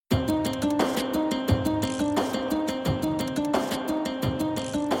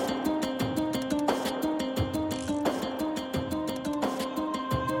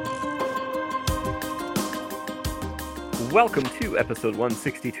welcome to episode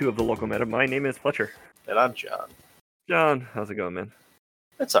 162 of the Local Meta. My name is Fletcher. And I'm John. John, how's it going, man?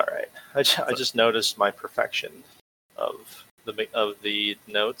 It's all right. I just noticed my perfection of the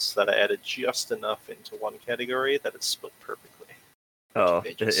notes that I added just enough into one category that it's split perfectly. Oh,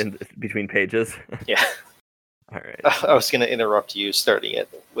 in between pages? Yeah. All right. I was going to interrupt you starting it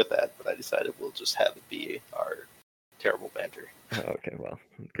with that, but I decided we'll just have it be our terrible banter. Okay, well,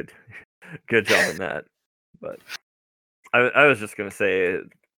 good job on that. But I was just going to say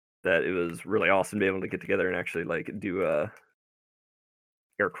that it was really awesome to be able to get together and actually do a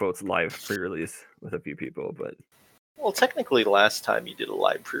air quotes live pre-release with a few people. But well, technically last time you did a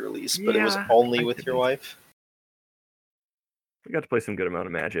live pre-release, but it was only with your wife. We got to play some good amount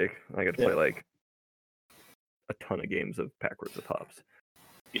of Magic. I got to play a ton of games of Backwards with Hops.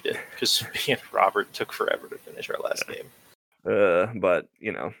 You did, because me and Robert took forever to finish our last game. But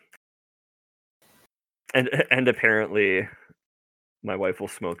you know, and apparently my wife will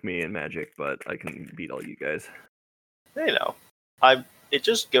smoke me in Magic, but I can beat all you guys. You know, it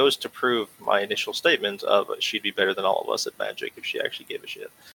just goes to prove my initial statement of she'd be better than all of us at Magic if she actually gave a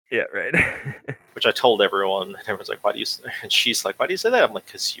shit. Yeah, right. Which I told everyone, and everyone's like, "Why do you?" And she's like, "Why do you say that?" I'm like,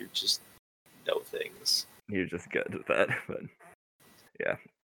 "Because you just know things. You're just good with that." But yeah,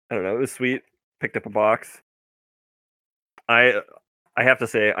 I don't know. It was sweet. Picked up a box. I have to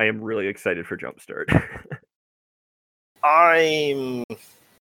say, I am really excited for Jumpstart. I'm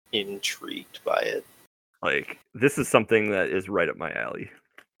intrigued by it. Like, this is something that is right up my alley.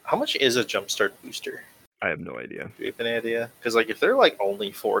 How much is a Jumpstart booster? I have no idea. Do you have any idea? Because if they're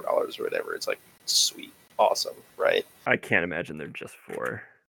only $4 or whatever, it's sweet, awesome, right? I can't imagine they're just $4.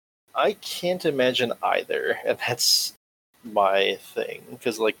 I can't imagine either, and that's my thing.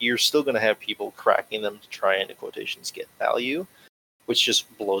 Because you're still gonna have people cracking them to try and, in quotations, get value, which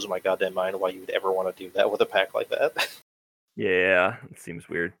just blows my goddamn mind why you would ever want to do that with a pack like that. Yeah, it seems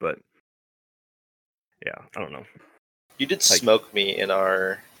weird, but yeah, I don't know. You did smoke me in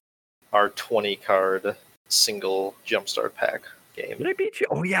our 20 card single Jumpstart pack game. Did I beat you?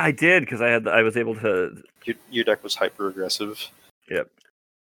 Oh yeah, I did, because I was able to. Your deck was hyper aggressive. Yep.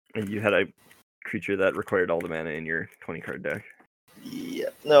 And you had a creature that required all the mana in your 20 card deck. Yeah.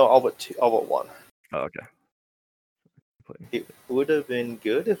 No, all but one. Oh, okay. It would have been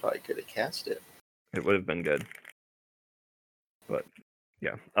good if I could have cast it. It would have been good. But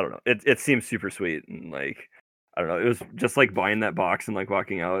yeah, I don't know. It seems super sweet, and I don't know. It was just buying that box and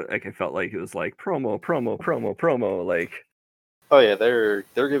walking out. I felt like it was promo. Oh yeah, they're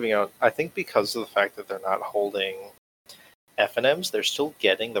giving out. I think because of the fact that they're not holding FNMs, they're still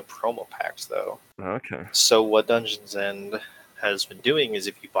getting the promo packs though. Okay. So what Dungeons End has been doing is,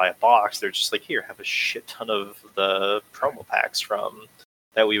 if you buy a box, they're just here, have a shit ton of the promo packs from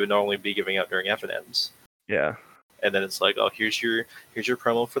that we would normally be giving out during FNMs. Yeah. And then it's here's your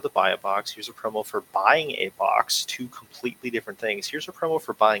promo for the buy a box. Here's a promo for buying a box. Two completely different things. Here's a promo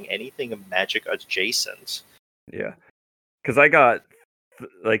for buying anything Magic adjacent. Yeah, because I got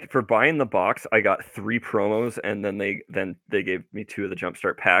for buying the box, I got 3 promos, and then they gave me 2 of the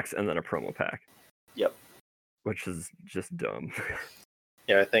Jumpstart packs, and then a promo pack. Yep. Which is just dumb.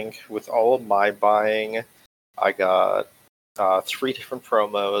 Yeah, I think with all of my buying, I got 3 different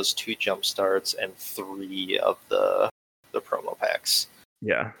promos, 2 Jumpstarts, and 3 of the promo packs.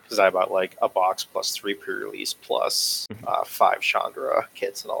 Yeah. Because I bought a box plus 3 pre-release plus 5 Chandra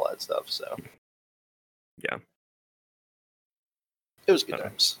kits and all that stuff. So yeah, it was good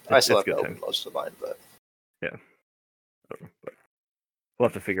times. I still have to open most of mine, but yeah, I don't know, but we'll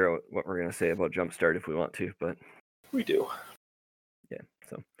have to figure out what we're gonna say about Jumpstart if we want to. But we do. Yeah.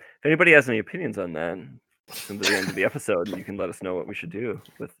 So if anybody has any opinions on that, listen to the end of the episode, you can let us know what we should do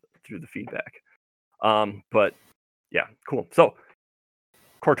through the feedback. But yeah, cool. So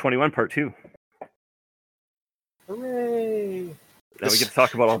Core 21 Part 2. Hooray! Now we get to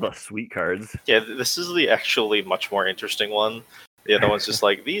talk about all the sweet cards. Yeah, this is the actually much more interesting one. The other one's just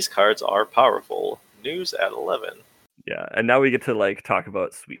these cards are powerful. News at 11. Yeah, and now we get to talk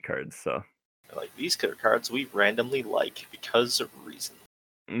about sweet cards. So these cards we randomly like because of reason.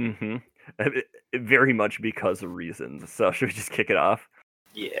 Mm-hmm. Very much because of reasons. So should we just kick it off?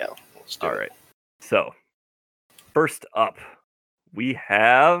 Yeah, let's do it. All right. So first up, we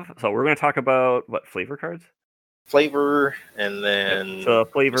have. So we're going to talk about what flavor cards? Flavor, and then so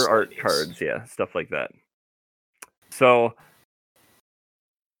flavor art cards, yeah, stuff like that. So,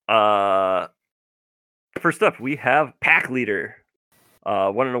 first up, we have Pack Leader.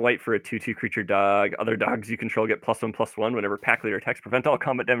 1 and a white for a 2/2 creature dog. Other dogs you control get +1/+1 whenever Pack Leader attacks. Prevent all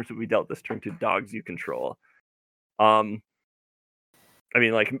combat damage to be dealt this turn to dogs you control. I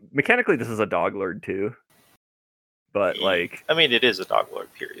mean, mechanically, this is a dog lord too. but like, I mean, it is a dog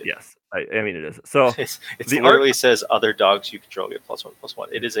lord. Period. yes, I mean it is. So It's the art. literally says other dogs you control get +1/+1.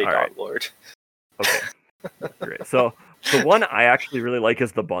 It is a All dog right. lord. Okay, that's great. So the one I actually really like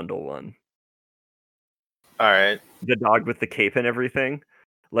is the bundle one. All right. The dog with the cape and everything.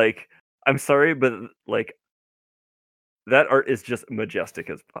 Like, I'm sorry, but like that art is just majestic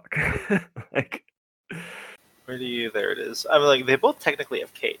as fuck. Like, Where do you? There it is. I'm like, they both technically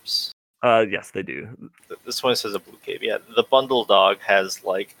have capes. yes, they do. This one says a blue cape. Yeah, the bundle dog has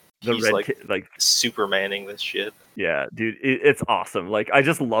like The he's red, like like, Supermaning this shit. yeah, dude, it's awesome. Like, I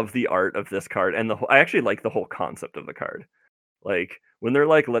just love the art of this card, and I actually like the whole concept of the card. Like, when they're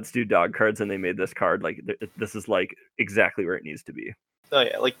like, let's do dog cards, and they made this card, like, this is like exactly where it needs to be. Oh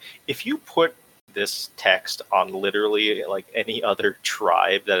yeah, like if you put this text on literally like any other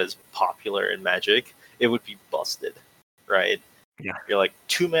tribe that is popular in Magic, it would be busted, right? Yeah. You're like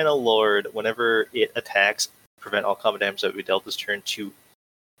 2-mana Lord. Whenever it attacks, prevent all combat damage that would be dealt this turn to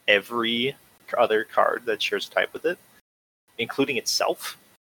every other card that shares a type with it, including itself.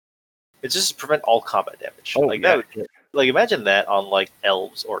 It's just prevent all combat damage. Oh, like yeah. that would, like imagine that on like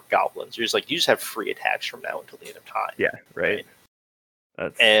elves or goblins. You're just like you just have free attacks from now until the end of time. Yeah, right.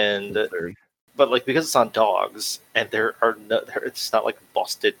 That's absurd. But like because it's on dogs and there are no, it's not like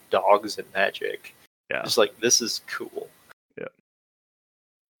busted dogs in Magic. Yeah. Just like this is cool. Yeah.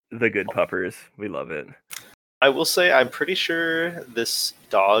 The good puppers, we love it. I will say I'm pretty sure this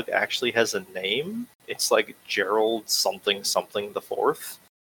dog actually has a name. It's like Gerald something something the fourth.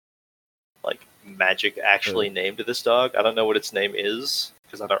 Like Magic actually named this dog. I don't know what its name is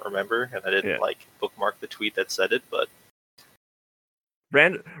because I don't remember and I didn't like bookmark the tweet that said it, but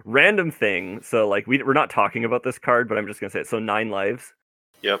random thing. So like we're not talking about this card, but I'm just gonna say it. So 9 lives.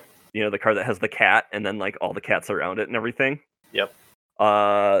 Yep. You know, the card that has the cat and then like all the cats around it and everything. Yep.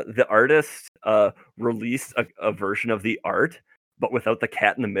 The artist released a version of the art, but without the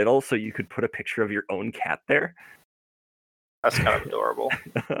cat in the middle, so you could put a picture of your own cat there. That's kind of adorable.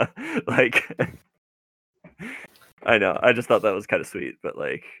 Like, I know. I just thought that was kind of sweet, but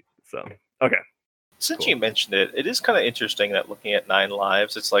like, so okay. Since you mentioned it, it is kind of interesting that looking at 9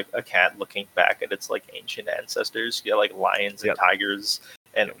 lives, it's like a cat looking back at its like ancient ancestors. You got like lions and tigers,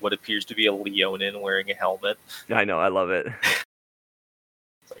 and what appears to be a leonin wearing a helmet. I know. I love it.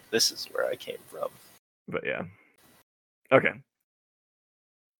 It's like this is where I came from. But yeah. Okay.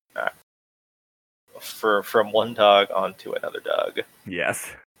 From one dog onto another dog.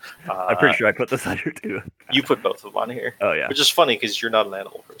 Yes. I'm pretty sure I put this on here too. You put both of them on here. Oh yeah. Which is funny because you're not an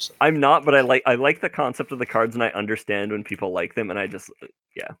animal person. I'm not, but I like the concept of the cards and I understand when people like them and I just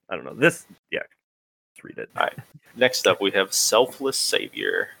I don't know. Let's read it. Alright. Next up we have Selfless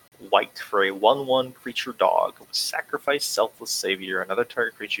Savior. White for a 1/1 creature dog. Sacrifice Selfless Savior. Another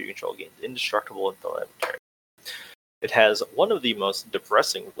target creature you control gains indestructible until end of turn. It has one of the most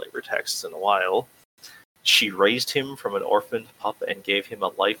depressing flavor texts in a while. She raised him from an orphaned pup and gave him a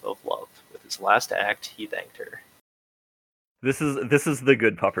life of love. With his last act, he thanked her. This is the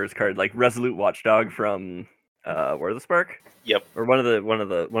good puppers card, like Resolute Watchdog from War the Spark. Yep. Or one of the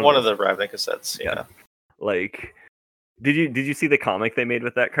Ravnica sets. Yeah. Like, did you see the comic they made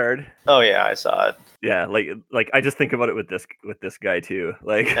with that card? Oh yeah, I saw it. Yeah, like I just think about it with this guy too.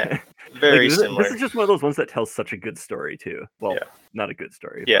 Like, very like, similar. This is just one of those ones that tells such a good story too. Well, not a good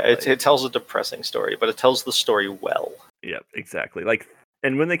story. Yeah, it tells a depressing story, but it tells the story well. Yeah, exactly. Like,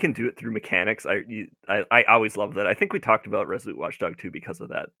 and when they can do it through mechanics, I always love that. I think we talked about Resolute Watchdog 2 because of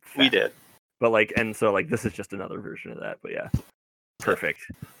that. We did. But like, and so like, this is just another version of that. But yeah, perfect.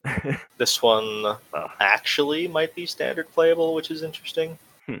 This one actually might be standard playable, which is interesting.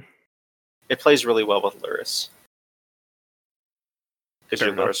 It plays really well with Luris. Because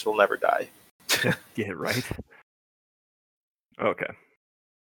your Luris will never die. Yeah, right. Okay.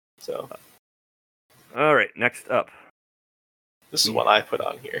 So. All right, next up. This is what I put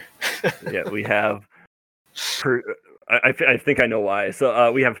on here. Yeah, we have. I think I know why.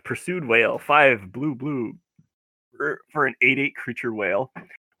 So we have Pursued Whale, 5 blue for an 8/8 creature whale.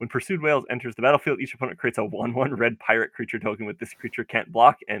 When Pursued Whales enters the battlefield, each opponent creates a 1/1 red pirate creature token with this creature can't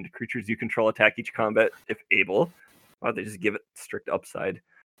block, and creatures you control attack each combat if able. Wow, they just give it strict upside.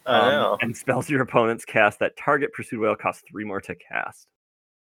 I know. And spells your opponents cast that target Pursued Whale costs 3 more to cast.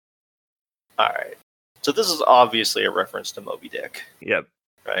 Alright. So this is obviously a reference to Moby Dick. Yep.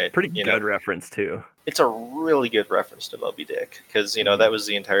 Right? Pretty good reference, too. It's a really good reference to Moby Dick, because, that was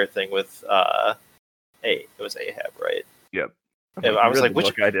the entire thing with, it was Ahab, right? Yep. I was like,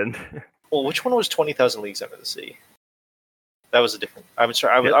 which I didn't. Well, which one was 20,000 Leagues Under the Sea? That was a different. I want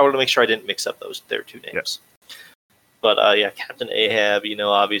to make sure I didn't mix up their two names. Yep. But Captain Ahab,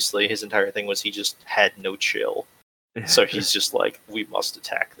 obviously his entire thing was he just had no chill. So he's just like, we must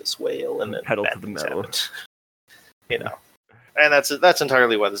attack this whale, and then Pedal bad to the things metal. happen. You know, and that's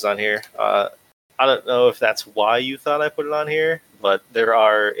entirely what is on here. I don't know if that's why you thought I put it on here, but there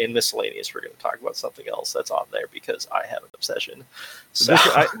are in miscellaneous. We're going to talk about something else that's on there because I have an obsession. So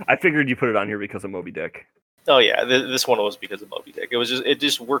I figured you put it on here because of Moby Dick. oh yeah, this one was because of Moby Dick. It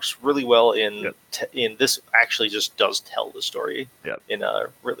just works really well in in this. Actually, just does tell the story in a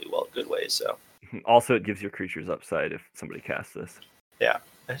really good way. So also, it gives your creatures upside if somebody casts this. Yeah,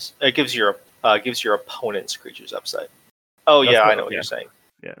 it gives your opponent's creatures upside. Oh That's yeah, I know what you're saying.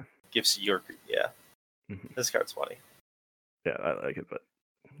 Yeah, gives your This card's funny. Yeah, I like it, but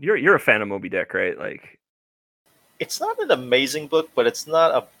you're a fan of Moby Dick, right? Like, it's not an amazing book, but it's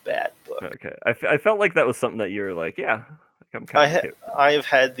not a bad book. Okay, I felt like that was something that you were like, yeah, I'm kind of okay. I've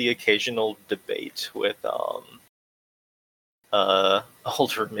had the occasional debate with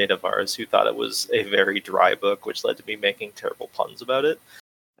older mate of ours who thought it was a very dry book, which led to me making terrible puns about it.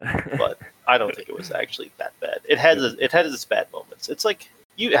 But I don't think it was actually that bad. It had its bad moments. It's like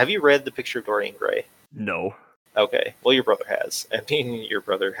have you read The Picture of Dorian Gray? No. Okay, well your brother has, and me and your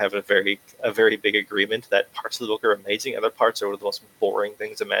brother have a very big agreement that parts of the book are amazing, other parts are one of the most boring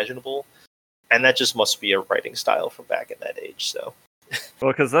things imaginable, and that just must be a writing style from back in that age. So,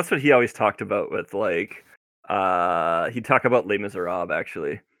 well, because that's what he always talked about with like, he'd talk about Les Miserables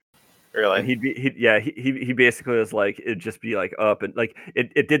actually. Really? And he basically was like, it'd just be like up and like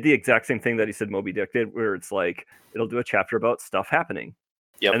it did the exact same thing that he said Moby Dick did, where it's like it'll do a chapter about stuff happening,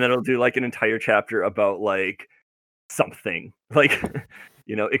 and then it'll do like an entire chapter about like something, like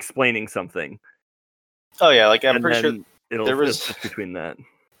explaining something. Oh yeah, like I'm pretty sure there was between that.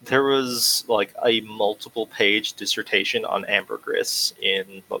 There was like a multiple page dissertation on ambergris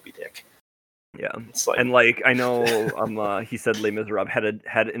in Moby Dick. Yeah, it's like, and like I know he said Les Miserables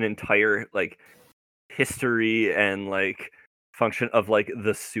had an entire like history and like function of like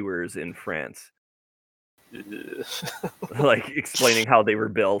the sewers in France. Like explaining how they were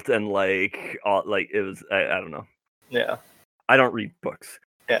built and like it was I don't know. Yeah. I don't read books.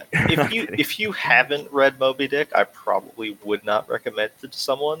 Yeah. If you haven't read Moby Dick, I probably would not recommend it to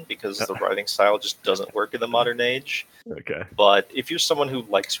someone because the writing style just doesn't work in the modern age. Okay. But if you're someone who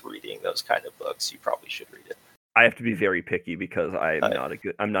likes reading those kind of books, you probably should read it. I have to be very picky because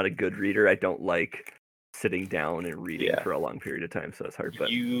I'm not a good reader. I don't like sitting down and reading for a long period of time, so it's hard.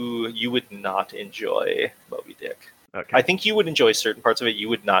 But you would not enjoy Moby Dick. Okay. I think you would enjoy certain parts of it. You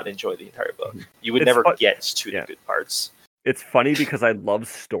would not enjoy the entire book. You would never get to the good parts. It's funny because I love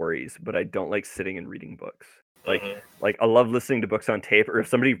stories, but I don't like sitting and reading books. Like like I love listening to books on tape, or if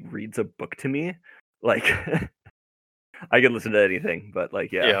somebody reads a book to me, like I can listen to anything. But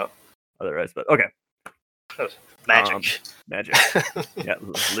like otherwise, but okay. Magic. Magic. Yeah,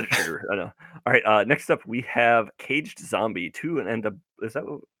 literature. I know. All right. Next up, we have Caged Zombie 2 and a. Is that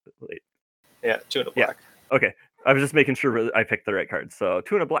what? Wait. Yeah, 2 and a black. Yeah. Okay. I was just making sure I picked the right card. So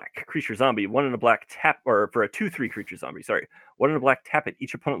 2 and a black creature zombie, 1 and a black tap, or for a 2/3 creature zombie. Sorry, 1 and a black tap it.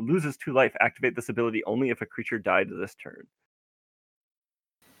 Each opponent loses 2 life. Activate this ability only if a creature died this turn.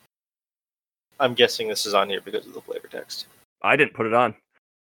 I'm guessing this is on here because of the flavor text. I didn't put it on.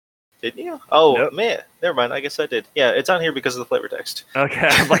 Didn't you? Oh, man. Never mind. I guess I did. Yeah, it's on here because of the flavor text. Okay.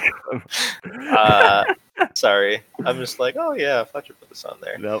 I'm like... sorry. I'm just like, oh, yeah, I thought you put this on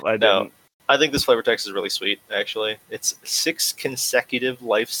there. No, I didn't. I think this flavor text is really sweet, actually. It's 6 consecutive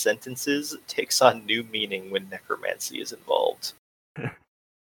life sentences takes on new meaning when necromancy is involved.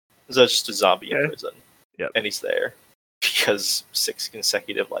 So it's just a zombie in prison. Yep. And he's there because 6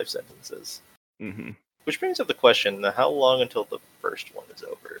 consecutive life sentences. Mm-hmm. Which brings up the question, how long until the first one is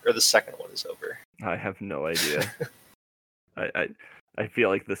over? Or the second one is over? I have no idea. I feel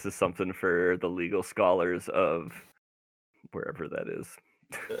like this is something for the legal scholars of wherever that is.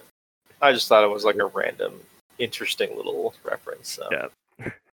 I just thought it was like a random, interesting little reference. So. Yeah.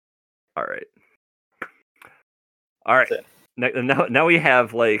 All right. Now we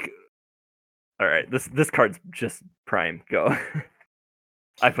have like. All right. This card's just prime. Go.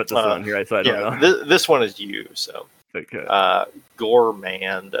 I put this one on here, so I don't know. This one is you. So. Okay.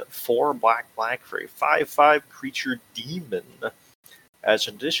 Gormand, 4 black for a 5/5 creature demon. As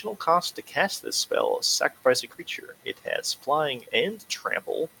an additional cost to cast this spell, sacrifice a creature. It has flying and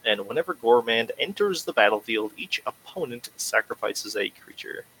trample, and whenever Gormand enters the battlefield, each opponent sacrifices a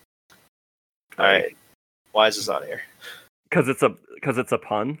creature. All right, why is this on here? Because it's a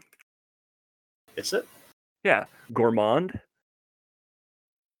pun. Is it? Yeah, gourmand.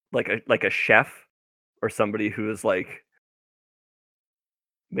 Like a chef, or somebody who is like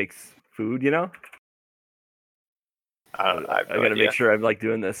makes food, I don't know. I gotta make sure I'm like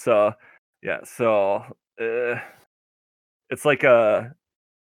doing this. So yeah. So It's like a.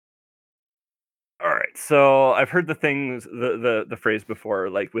 All right, so I've heard the phrase before,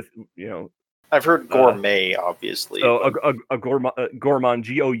 like with I've heard gourmet, obviously. So But... a gourmand, Gourmand.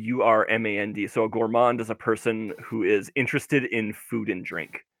 So a gourmand is a person who is interested in food and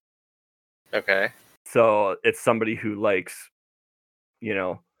drink. Okay. So it's somebody who likes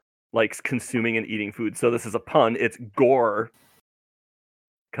consuming and eating food. So this is a pun. It's gore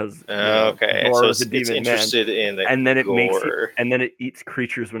because Okay, gore so was a it's demon man, interested in the and then it gore. and then it eats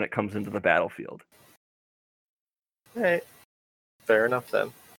creatures when it comes into the battlefield. All right. Fair enough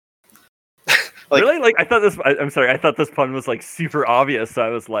then. Really? Like I thought this. I'm sorry. I thought this pun was like super obvious. So I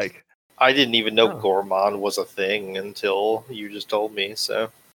was like, I didn't even know gourmand was a thing until you just told me. So.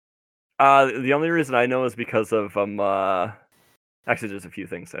 The only reason I know is because of actually there's a few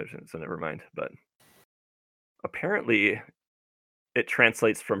things, so never mind. But apparently, it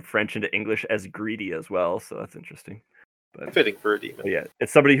translates from French into English as greedy as well. So that's interesting. But fitting for a demon. yeah,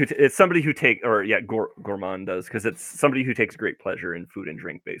 it's somebody who gourmand does, because it's somebody who takes great pleasure in food and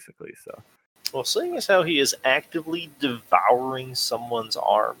drink, basically. So. Well, seeing as how he is actively devouring someone's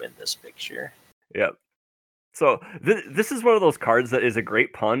arm in this picture. Yep. So this is one of those cards that is a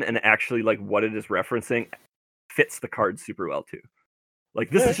great pun, and actually, like, what it is referencing fits the card super well too. Like,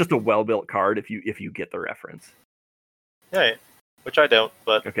 this is just a well-built card if you get the reference. Right. Which I don't,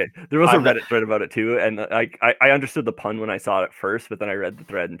 but okay. There was a Reddit thread about it too, and I understood the pun when I saw it first, but then I read the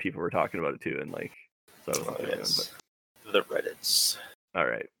thread and people were talking about it too, and like, so I wasn't the Reddits. All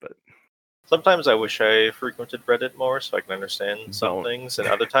right, but sometimes I wish I frequented Reddit more so I can understand some things, and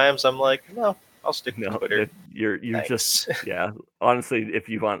other times I'm like, no, I'll stick to Twitter. You're just honestly, if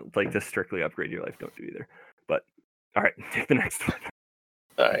you want like to strictly upgrade your life, don't do either. But all right, take the next one.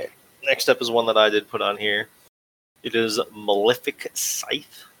 All right, next up is one that I did put on here. It is Malefic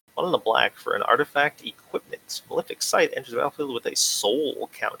Scythe. 1 in the black for an artifact equipment. Malefic Scythe enters the battlefield with a soul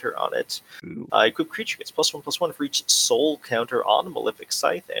counter on it. Equipped creature gets +1/+1 for each soul counter on Malefic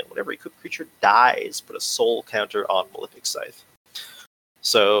Scythe, and whenever equipped creature dies, put a soul counter on Malefic Scythe.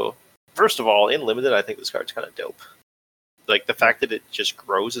 So, first of all, in limited, I think this card's kind of dope. Like, the fact that it just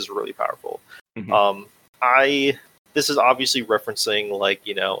grows is really powerful. Mm-hmm. This is obviously referencing, like,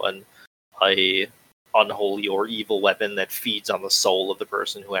 a unholy or evil weapon that feeds on the soul of the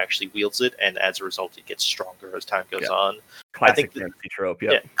person who actually wields it, and as a result, it gets stronger as time goes on. Classic fantasy trope,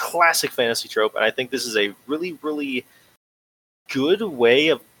 yeah, classic fantasy trope, and I think this is a really, really good way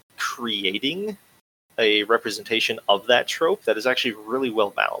of creating a representation of that trope that is actually really well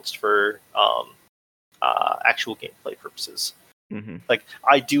balanced for actual gameplay purposes. Mm-hmm. Like,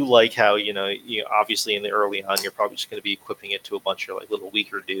 I do like how, obviously in the early on, you're probably just going to be equipping it to a bunch of like little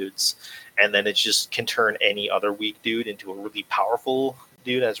weaker dudes, and then it just can turn any other weak dude into a really powerful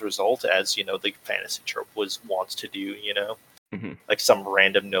dude as a result, as, the fantasy trope wants to do, Mm-hmm. Like some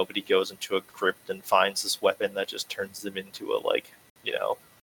random nobody goes into a crypt and finds this weapon that just turns them into a, like,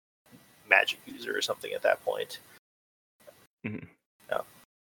 magic user or something at that point. Mm-hmm. No.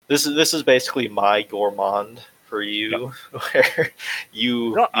 This is basically my gourmand for you, where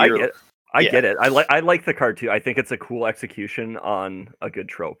you. No, I get it. I like the card too. I think it's a cool execution on a good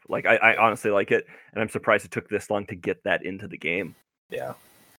trope. Like, I honestly like it, and I'm surprised it took this long to get that into the game. Yeah,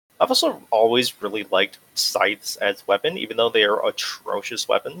 I've also always really liked scythes as weapon, even though they are atrocious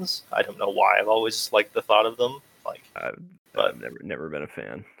weapons. I don't know why. I've always liked the thought of them. Like, I've never been a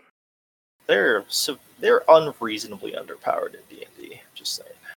fan. They're unreasonably underpowered in D&D. Just saying.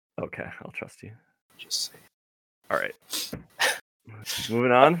 Okay, I'll trust you. Just saying. All right.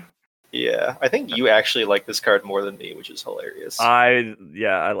 Moving on. Yeah, I think you actually like this card more than me, which is hilarious. I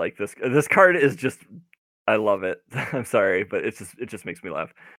like this. This card is just, I love it. I'm sorry, but it just makes me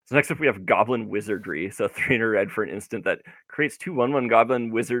laugh. So next up we have Goblin Wizardry. So 3 in a red for an instant that creates 2/1/1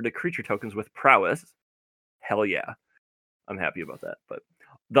 Goblin Wizard creature tokens with prowess. Hell yeah, I'm happy about that. But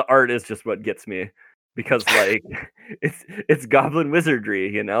the art is just what gets me, because like it's Goblin Wizardry,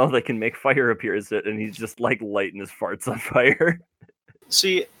 they can make fire appear, and he's just like lighting his farts on fire.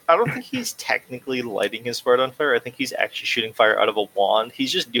 See, I don't think he's technically lighting his fart on fire. I think he's actually shooting fire out of a wand.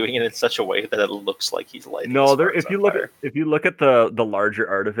 He's just doing it in such a way that it looks like he's lighting. No, if you look at the larger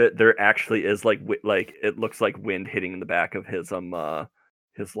art of it, there actually is like it looks like wind hitting the back of his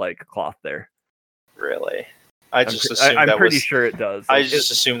like cloth there. Really? I'm pretty sure it does. I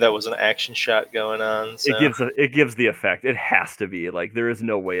just assumed that was an action shot going on. So. It gives the effect. It has to be. Like, there is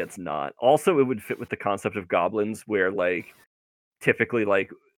no way it's not. Also, it would fit with the concept of goblins, where like typically, like,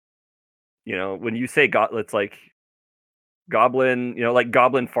 when you say it's like goblin, like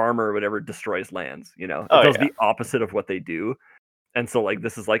goblin farmer or whatever destroys lands. It does the opposite of what they do. And so, like,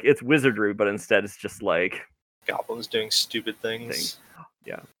 this is like, it's wizardry, but instead it's just like goblins doing stupid things.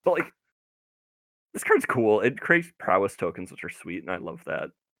 Yeah, but like this card's cool. It creates prowess tokens, which are sweet, and I love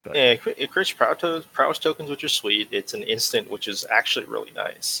that. But Yeah, it creates prowess tokens, which are sweet. It's an instant, which is actually really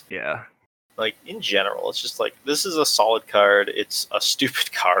nice. yeah, Like in general, it's just like this is a solid card. It's a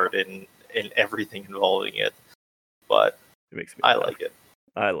stupid card in everything involving it, but it makes me I laugh. like it.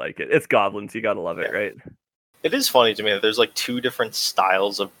 I like it. It's goblins. You gotta love it, Yeah. right? It is funny to me that there's like two different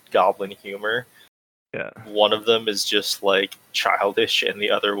styles of goblin humor. Yeah. One of them is just like childish, and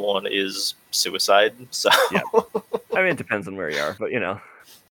the other one is suicide. So Yeah. I mean, it depends on where you are, but you know.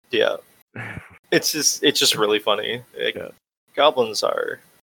 yeah, it's just really funny. Like, Yeah. Goblins are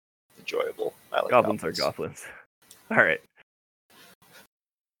enjoyable. I like Goblins are goblins. All right.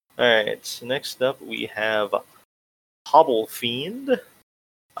 All right. Next up, we have Hobble Fiend.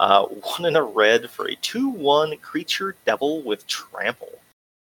 1 and a red for a 2/1 creature devil with trample.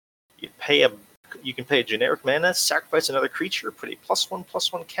 You can pay a generic mana, sacrifice another creature, put a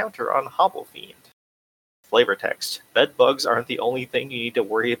 +1/+1 counter on Hobble Fiend. Flavor text: bed bugs aren't the only thing you need to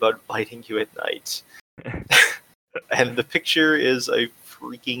worry about biting you at night. And the picture is a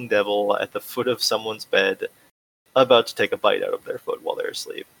freaking devil at the foot of someone's bed, about to take a bite out of their foot while they're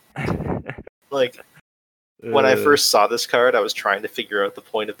asleep. Like, when I first saw this card, I was trying to figure out the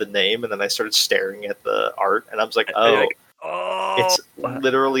point of the name, and then I started staring at the art, and I was like, oh, it's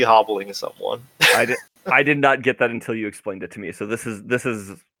literally hobbling someone. I did not get that until you explained it to me. So this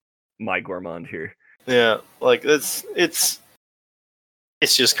is my gourmand here. Yeah, like it's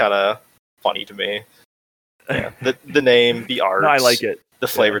just kind of funny to me. Yeah, the name, the art, No, I like it. The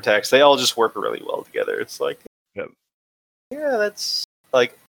flavor text, they all just work really well together. It's like, yep. Yeah, that's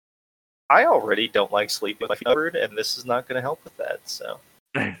like, I already don't like sleeping with my bird, and this is not going to help with that. So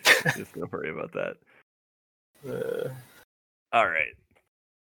just don't worry about that. All right.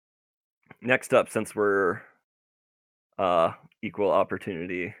 Next up, since we're equal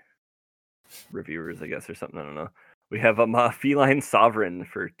opportunity reviewers, I guess, or something, I don't know. We have a Feline Sovereign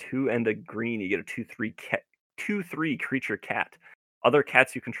for 2 and a green. You get a 2/3 cat, 2/3 creature cat. Other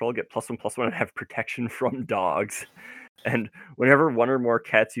cats you control get +1/+1 and have protection from dogs. And whenever one or more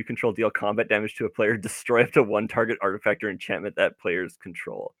cats you control deal combat damage to a player, destroy up to 1 target artifact or enchantment that players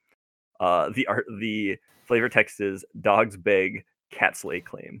control. The flavor text is dogs beg, cats lay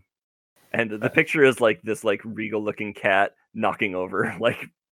claim. And the picture is like this like regal looking cat knocking over like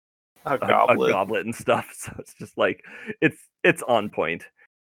a goblet and stuff. So it's just like it's on point.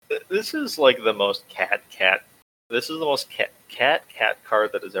 This is like the most cat. This is the most cat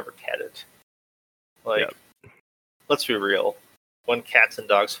card that has ever catted. Like, let's be real. When cats and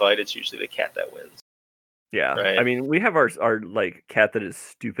dogs fight, it's usually the cat that wins. Yeah, right? I mean, we have our like cat that is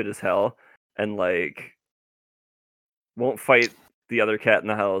stupid as hell and like won't fight the other cat in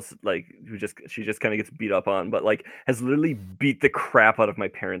the house. Like, she just kind of gets beat up on, but like has literally beat the crap out of my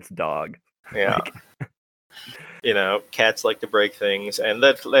parents' dog. Yeah. Like, you know, cats like to break things, and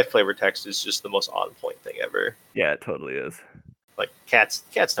that flavor text is just the most on point thing ever. Yeah, it totally is. Like, cats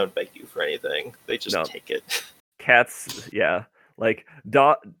don't beg you for anything; they just take it. Cats, yeah, like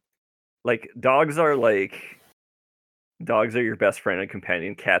dogs are your best friend and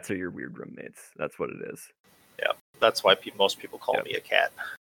companion. Cats are your weird roommates. That's what it is. Yeah, that's why most people call me a cat.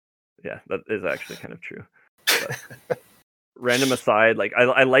 Yeah, that is actually kind of true. But, random aside, like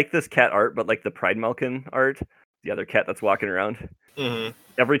I like this cat art, but like the Pride Malkin art, the other cat that's walking around. Mm-hmm.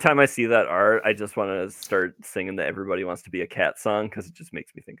 Every time I see that art, I just want to start singing the "Everybody Wants to Be a Cat" song because it just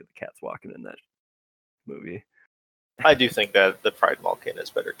makes me think of the cats walking in that movie. I do think that the Pride Malkin is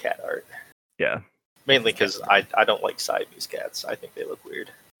better cat art. Yeah. Mainly because I don't like Siamese cats. I think they look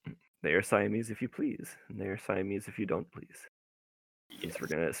weird. They are Siamese if you please, and they are Siamese if you don't please. Yes. We're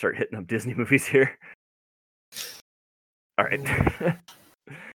going to start hitting up Disney movies here. All right.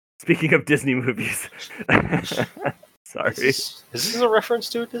 Speaking of Disney movies. Sorry. Is this a reference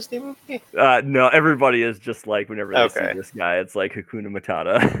to a Disney movie? No, everybody is just like, whenever they see this guy, it's like Hakuna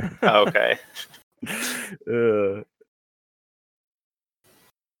Matata. Okay.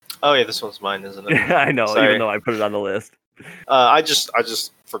 Oh yeah, this one's mine, isn't it? I know, even though I put it on the list. I just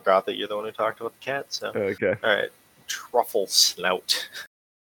forgot that you're the one who talked about the cat. So okay. All right, Truffle Snout.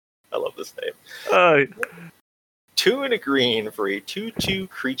 I love this name. 2 and a green for a 2/2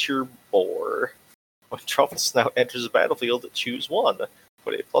 creature boar. When Truffle Snout enters the battlefield, choose 1.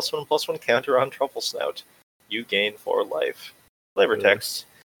 Put a +1/+1 counter on Truffle Snout. You gain 4 life. Flavor text.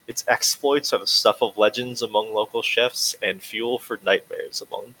 Its exploits are the stuff of legends among local chefs and fuel for nightmares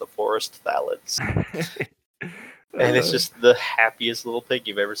among the forest thalids. And it's just the happiest little pig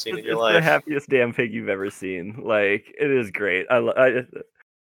you've ever seen in your life. It's the happiest damn pig you've ever seen. Like, it is great.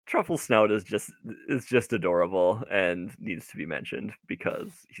 Truffle Snout is just adorable and needs to be mentioned because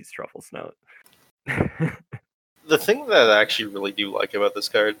he's Truffle Snout. The thing that I actually really do like about this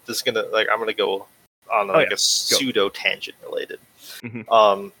card, I'm gonna go on a pseudo tangent related.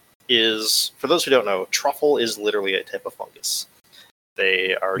 Mm-hmm. Is for those who don't know, truffle is literally a type of fungus.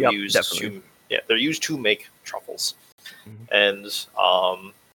 They are used definitely. they're used to make truffles. Mm-hmm. And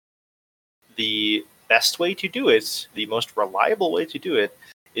the best way to do it, the most reliable way to do it,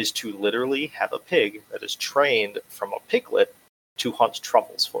 is to literally have a pig that is trained from a piglet to hunt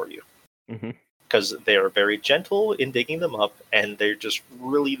truffles for you. Because they are very gentle in digging them up, and they're just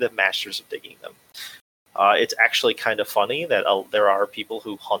really the masters of digging them. It's actually kind of funny that there are people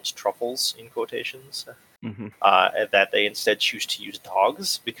who hunt truffles, in quotations, that they instead choose to use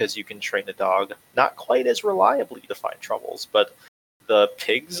dogs, because you can train a dog not quite as reliably to find truffles, but the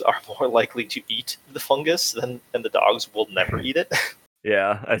pigs are more likely to eat the fungus than the dogs will never eat it.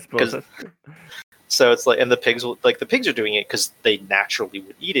 Yeah, I suppose that's true. So it's like, and the pigs are doing it because they naturally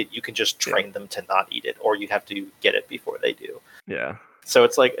would eat it. You can just train them to not eat it, or you have to get it before they do. Yeah. So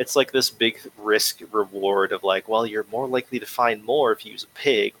it's like this big risk reward of like, well, you're more likely to find more if you use a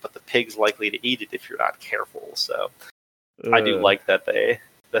pig, but the pig's likely to eat it if you're not careful. So I do like that they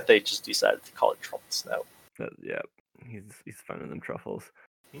just decided to call it Truffle Snout. Yeah, he's finding them truffles.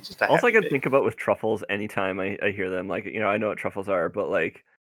 He's just a Also, I happy could pig. think about with truffles anytime I hear them. Like, I know what truffles are, but like,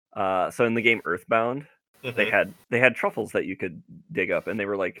 so in the game Earthbound, they had truffles that you could dig up, and they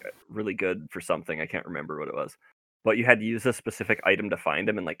were like really good for something. I can't remember what it was, but you had to use a specific item to find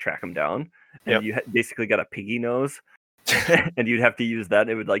them and like track them down. And you basically got a piggy nose, and you'd have to use that. And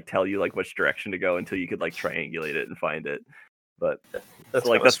it would like tell you like which direction to go until you could like triangulate it and find it. But that's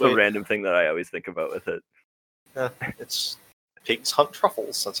so, like, that's the random thing that I always think about with it. It's pigs hunt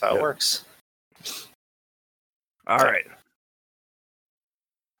truffles. That's how it works. All right.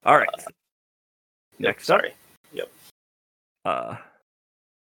 Next up.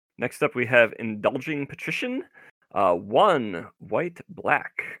 Next up, we have Indulging Patrician. 1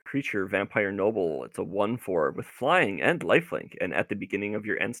 white-black creature, vampire noble. It's a 1/4 with flying and lifelink. And at the beginning of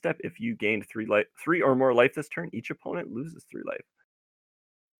your end step, if you gained 3 or more life this turn, each opponent loses 3 life.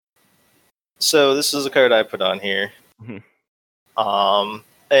 So this is a card I put on here.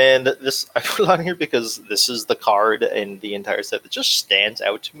 And this I put on here because this is the card in the entire set that just stands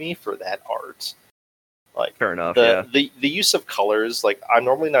out to me for that art. Like, fair enough. The use of colors, like, I'm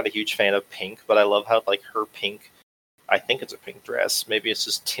normally not a huge fan of pink, but I love how like her pink, I think it's a pink dress. Maybe it's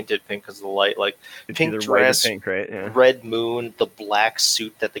just tinted pink because of the light. Like, it's pink dress, pink, right? Yeah. Red moon, the black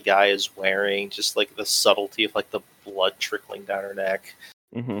suit that the guy is wearing, just like the subtlety of like the blood trickling down her neck.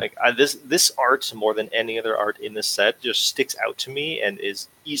 Like, this art more than any other art in this set just sticks out to me and is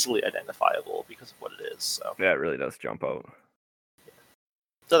easily identifiable because of what it is. So yeah, it really does jump out.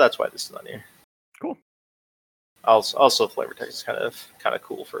 So that's why this is on here. Cool. Also, flavor text is kind of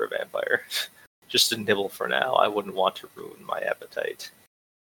cool for a vampire. Just a nibble for now. I wouldn't want to ruin my appetite.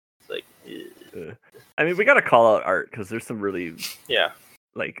 It's like, I mean, we got to call out art because there's some really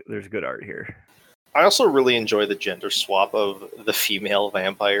like, there's good art here. I also really enjoy the gender swap of the female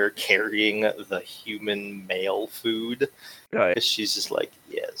vampire carrying the human male food. Right. She's just like,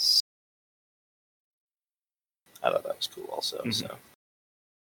 yes. I thought that was cool also. So.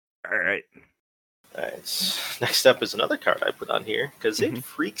 All right. Next up is another card I put on here because it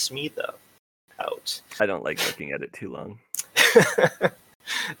freaks me out. I don't like looking at it too long.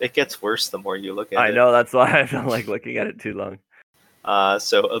 It gets worse the more you look at it. I know, that's why I don't like looking at it too long.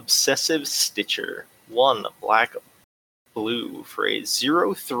 So Obsessive Stitcher, 1 black blue for a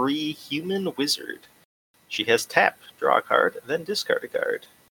 0/3 human wizard. She has tap, draw a card, then discard a card.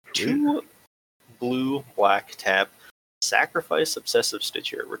 2 blue black tap, sacrifice Obsessive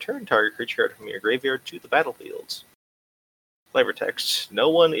Stitcher, return target creature card from your graveyard to the battlefield. Flavor text: no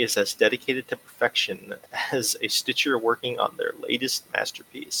one is as dedicated to perfection as a Stitcher working on their latest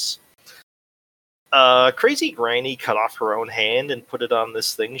masterpiece. Crazy Granny cut off her own hand and put it on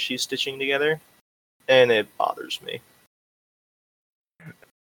this thing she's stitching together, and it bothers me.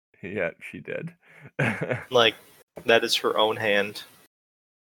 Yeah, she did. Like, that is her own hand.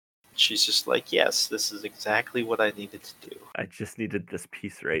 She's just like, yes, this is exactly what I needed to do. I just needed this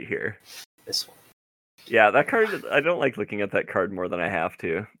piece right here. This one. Yeah, that card, I don't like looking at that card more than I have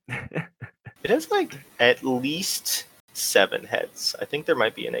to. It has, like, at least 7 heads. I think there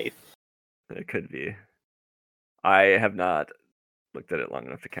might be an 8th. It could be. I have not looked at it long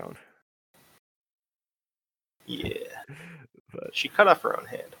enough to count. Yeah. But she cut off her own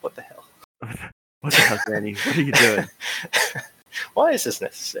hand. What the hell? What the hell, Granny? What are you doing? Why is this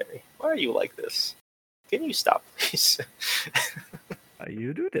necessary? Why are you like this? Can you stop, please? How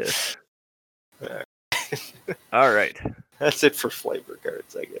you do this? Yeah. All right. That's it for flavor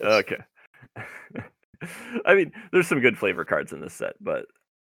cards, I guess. Okay. I mean, there's some good flavor cards in this set, but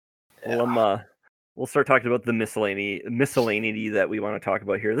we'll start talking about the miscellany that we want to talk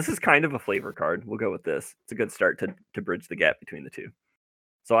about here. This is kind of a flavor card. We'll go with this. It's a good start to bridge the gap between the two.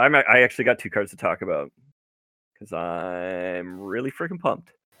 So I actually got 2 cards to talk about because I'm really freaking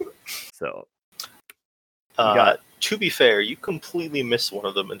pumped. So to be fair, you completely missed one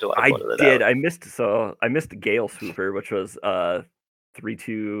of them until I pointed it did. out. I missed Gale Swooper, which was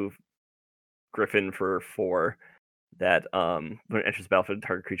 3/2 Griffin for 4. That when it enters the battlefield,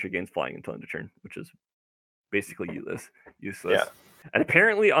 target creature gains flying until end of turn, which is basically useless. Yeah. And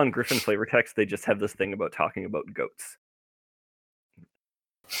apparently on Griffin flavor text, they just have this thing about talking about goats.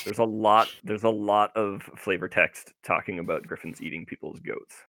 There's a lot of flavor text talking about Griffins eating people's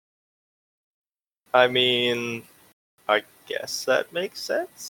goats. I mean, I guess that makes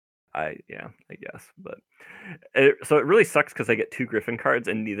sense. I guess, but so it really sucks because I get 2 Griffin cards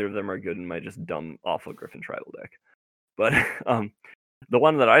and neither of them are good in my just dumb, awful Griffin tribal deck. But the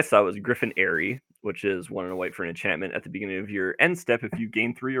one that I saw was Griffin Airy, which is 1 and a white for an enchantment. At the beginning of your end step, if you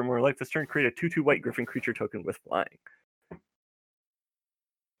gain 3 or more life this turn, create a 2/2 white Griffin creature token with flying.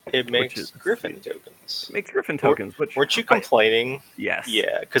 It makes Griffin tokens. It makes Griffin tokens. Weren't you complaining? Yes.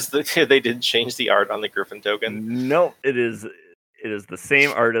 Yeah, because they didn't change the art on the Griffin token. No, it is the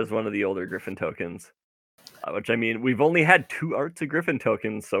same art as one of the older Griffin tokens. Which I mean, we've only had 2 arts of Griffin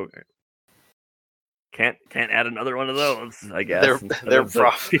tokens, so can't add another one of those. I guess they're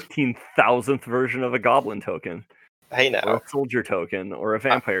the 15,000th version of a Goblin token. Hey now, or a soldier token, or a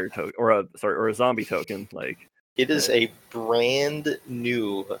vampire token, or a zombie token. Like it is a brand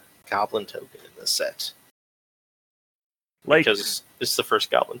new Goblin token in this set. Like, because it's the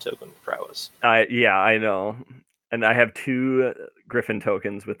first Goblin token with prowess. I know, and I have 2 Griffin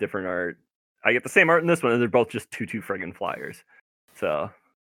tokens with different art. I get the same art in this one, and they're both just 2/2 friggin' flyers. So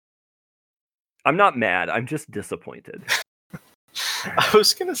I'm not mad. I'm just disappointed. I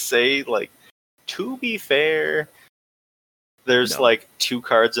was gonna say, like, to be fair, there's like 2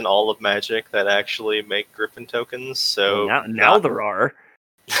 cards in all of Magic that actually make Griffin tokens. So now there are.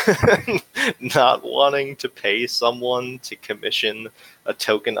 Not wanting to pay someone to commission a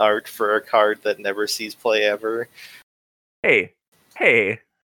token art for a card that never sees play ever. Hey,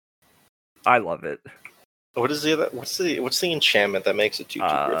 I love it. What is the other? What's the enchantment that makes a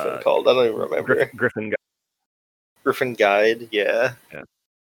 2/2 Griffin called? I don't even remember. Griffin Guide, yeah. At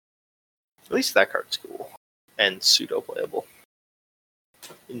least that card's cool and pseudo playable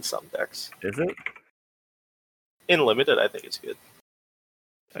in some decks. Is it? In limited, I think it's good.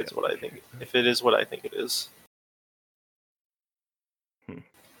 It's what I think. If it is what I think it is, I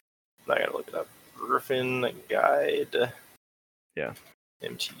gotta look it up. Griffin Guide. Yeah.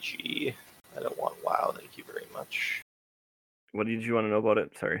 MTG. I don't want WoW. Thank you very much. What did you want to know about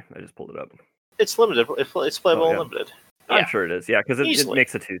it? Sorry, I just pulled it up. It's limited. It's playable unlimited. I'm sure it is. Yeah, because it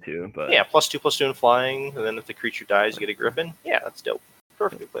makes a 2/2. But yeah, +2/+2 in flying, and then if the creature dies, you get a Griffin. Yeah, that's dope.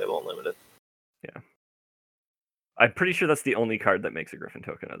 Perfectly playable unlimited. Yeah. I'm pretty sure that's the only card that makes a Griffin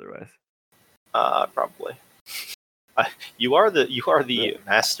token. Otherwise, probably. You are the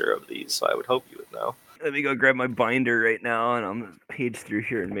master of these, so I would hope you would know. Let me go grab my binder right now, and I'm gonna page through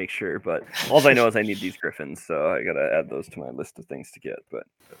here and make sure. But all I know is I need these Griffins, so I gotta add those to my list of things to get. But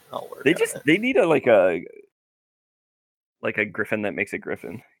they need a Griffin that makes a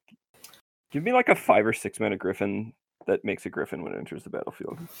Griffin. Give me like a 5 or 6 mana Griffin that makes a Griffin when it enters the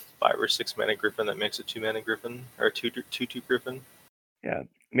battlefield. 5 or 6 mana Griffin that makes a 2 mana Griffin, or a 2/2 Griffin. Yeah,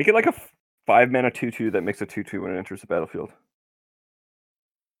 make it like a 5 mana 2/2 that makes a 2/2 when it enters the battlefield.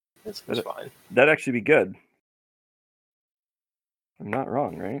 That's fine. That'd actually be good. I'm not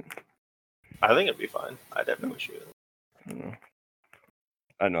wrong, right? I think it'd be fine. I'd have no issue with it.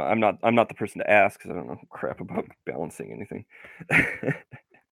 I know. I'm not the person to ask because I don't know crap about balancing anything.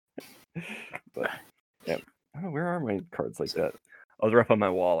 But yeah, where are my cards like that? Oh, they're up on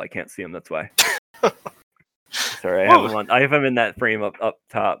my wall. I can't see them. That's why. Sorry, I have them in that frame up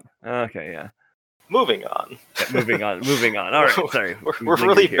top. Okay, yeah. Moving on. Moving on. All right, sorry. We're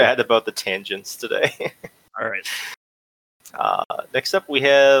really bad about the tangents today. All right. Next up, we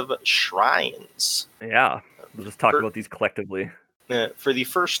have Shrines. Yeah, we'll just talk about these collectively. For the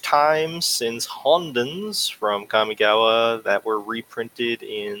first time since Hondens from Kamigawa that were reprinted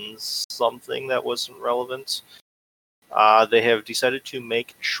in something that wasn't relevant, they have decided to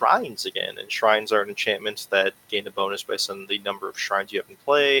make Shrines again. And Shrines are an enchantment that gain a bonus based on the number of shrines you have in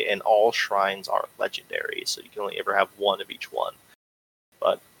play, and all shrines are legendary, so you can only ever have 1 of each one.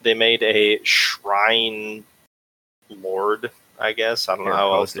 But they made a Shrine Lord, I guess. I don't know Or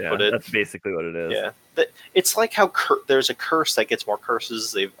how else post, to yeah. put it. That's basically what it is. Yeah. It's like how there's a curse that gets more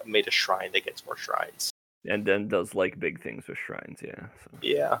curses. They've made a shrine that gets more shrines. And then does like big things with shrines, yeah. So.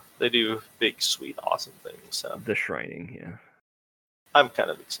 Yeah, they do big, sweet, awesome things. So the shrining, yeah. I'm kind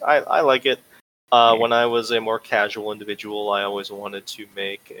of I like it. Yeah. When I was a more casual individual, I always wanted to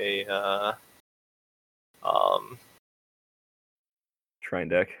make a Shrine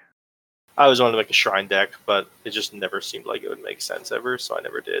deck. I always wanted to make a shrine deck, but it just never seemed like it would make sense ever, so I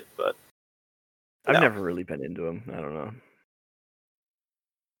never did. But I've never really been into them. I don't know.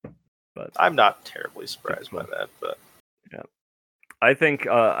 But I'm not terribly surprised by that. But yeah, I think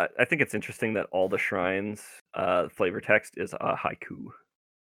it's interesting that all the shrines flavor text is haiku.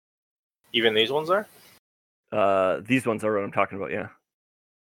 Even these ones are. These ones are what I'm talking about. Yeah.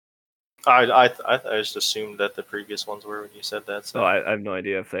 I just assumed that the previous ones were when you said that. So I have no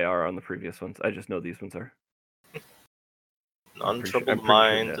idea if they are on the previous ones. I just know these ones are. An untroubled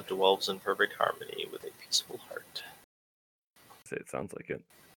mind that dwells in perfect harmony with a peaceful heart. It sounds like it.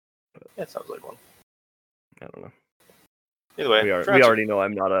 But yeah, it sounds like one. I don't know. Either way, we already know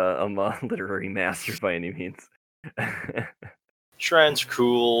I'm not a literary master by any means. Shrines are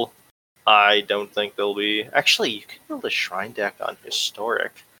cool. I don't think they'll be. Actually, you can build a shrine deck on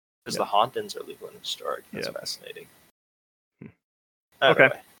historic because the Hauntins are legal in historic. That's fascinating.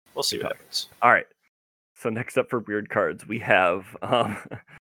 Anyway, we'll see what happens. All right. So next up for weird cards, we have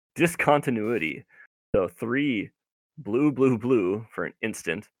discontinuity. So 3 blue for an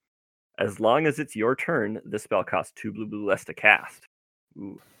instant. As long as it's your turn, this spell costs 2 blue less to cast.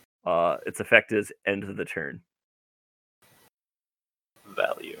 Ooh. Its effect is end of the turn.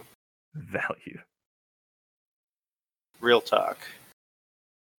 Value. Real talk.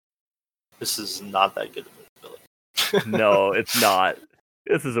 This is not that good of an ability. No, it's not.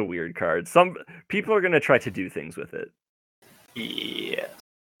 This is a weird card. Some people are going to try to do things with it. Yeah.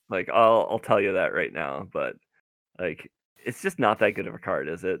 Like, I'll tell you that right now, but like, it's just not that good of a card,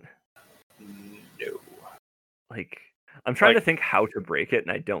 is it? No. Like, I'm trying to think how to break it,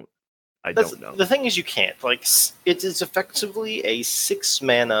 and I don't know. The thing is, you can't. Like, it is effectively a 6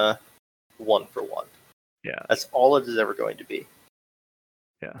 mana 1-for-1. Yeah. That's all it is ever going to be.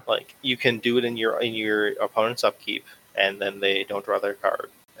 Yeah. Like, you can do it in your opponent's upkeep, and then they don't draw their card,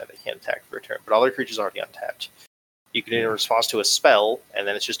 and they can't attack for a turn. But all their creatures are already untapped. You can do it in response to a spell, and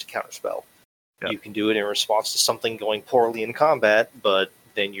then it's just a counter spell. Yep. You can do it in response to something going poorly in combat, but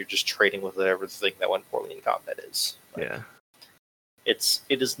then you're just trading with whatever the thing that went poorly in combat is. Like, yeah. It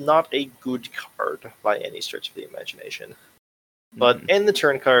is not a good card by any stretch of the imagination. But end the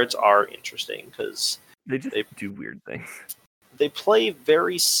turn cards are interesting because they do weird things. They play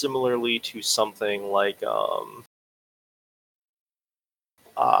very similarly to something like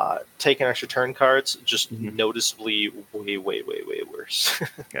take an extra turn cards, just noticeably way worse.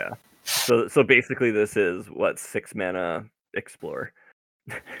 Yeah. So basically this is what 6 mana explore.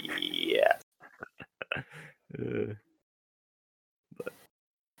 Yeah. But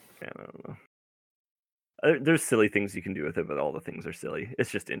I don't know. There's silly things you can do with it, but all the things are silly.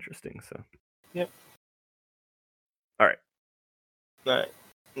 It's just interesting. So. Yep. All right.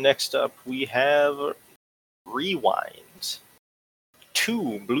 Next up, we have Rewind.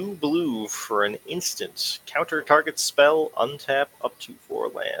 2 blue for an instant. Counter target spell, untap up to 4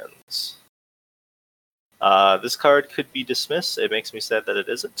 lands. This card could be dismissed. It makes me sad that it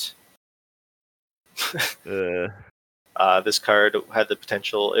isn't. This card had the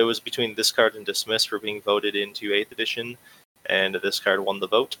potential. It was between this card and Dismiss for being voted into 8th edition, and this card won the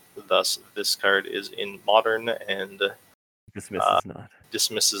vote. Thus, this card is in Modern, and Dismiss is not.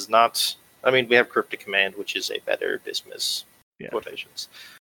 Dismiss is not. I mean, we have Cryptic Command, which is a better Dismiss. Quotations.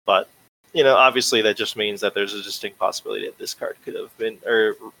 But, obviously that just means that there's a distinct possibility that this card could have been,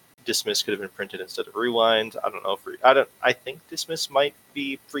 or Dismiss could have been printed instead of Rewind. I don't know if I think Dismiss might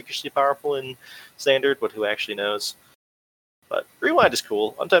be freakishly powerful in Standard, but who actually knows? But Rewind is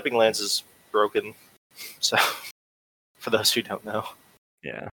cool. Untapping lands is broken. So, for those who don't know.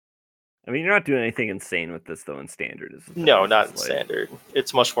 Yeah. I mean, you're not doing anything insane with this, though, in Standard. No, not in Standard.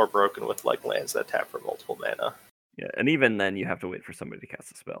 It's much more broken with lands that tap for multiple mana. Yeah, and even then, you have to wait for somebody to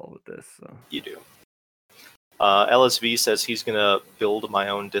cast a spell with this. So. You do. LSV says he's going to build my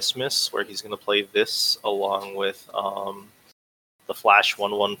own Dismiss, where he's going to play this along with the Flash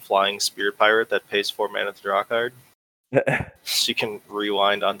 1/1 Flying Spirit Pirate that pays 4 mana to draw a card. So you can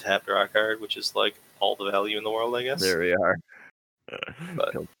rewind, untap, draw a card, which is all the value in the world, I guess. There we are.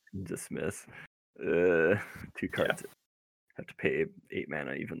 But Dismiss. 2 cards have to pay 8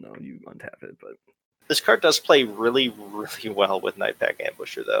 mana, even though you untap it, but. This card does play really well with Nightpack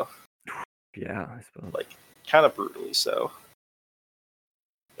Ambusher, though. Yeah, I suppose. Kind of brutally so.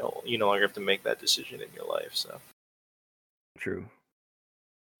 you no longer have to make that decision in your life. So True.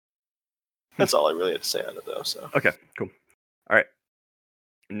 that's all I really had to say on it, though. So Okay, cool. All right.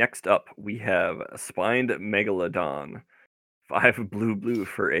 Next up, we have Spined Megalodon. 5 blue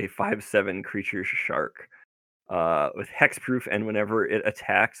for a 5/7 creature shark. With hexproof, and whenever it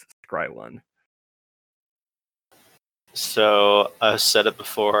attacks, scry 1. So I've said it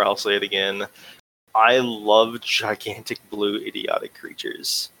before, I'll say it again. I love gigantic blue idiotic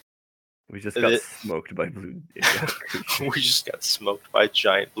creatures. We just got smoked by blue idiotic creatures. We just got smoked by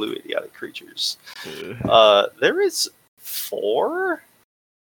giant blue idiotic creatures. There is four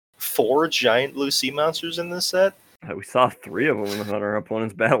giant blue sea monsters in this set. We saw 3 of them on our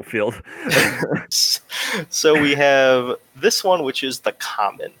opponent's battlefield. So we have this one, which is the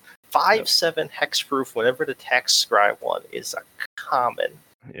common. 5/7 hexproof. Whenever it attacks, scry 1 is a common.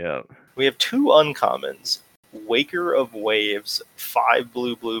 Yeah. We have 2 uncommons. Waker of Waves, 5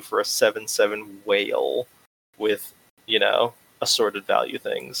 blue for a 7/7 whale with, assorted value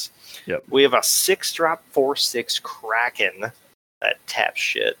things. Yep. We have a 6-drop 4/6 Kraken that taps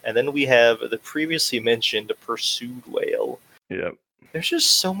shit. And then we have the previously mentioned Pursued Whale. Yep. There's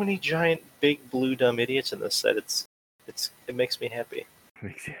just so many giant, big, blue, dumb idiots in this set. It makes me happy.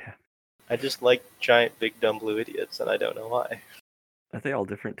 Makes you happy. I just like giant, big, dumb, blue idiots, and I don't know why. Are they all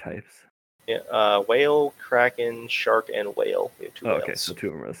different types? Yeah, whale, kraken, shark, and whale. We have 2 whales. Okay, so 2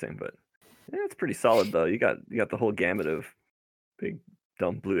 of them are the same, but yeah, it's pretty solid though. You got the whole gamut of big,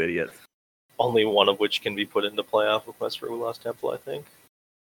 dumb, blue idiots. Only one of which can be put into playoff with Quest for Ulas Temple, I think.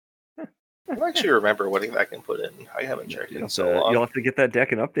 I don't actually remember what that can put in. I haven't checked it in so long. You'll have to get that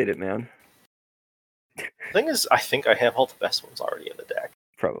deck and update it, man. The thing is, I think I have all the best ones already in the deck.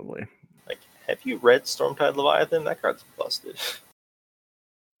 Probably. Like, have you read Stormtide Leviathan? That card's busted.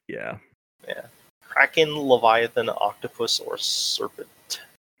 Yeah. Yeah. Kraken, Leviathan, Octopus, or Serpent.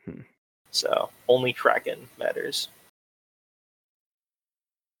 So, only Kraken matters.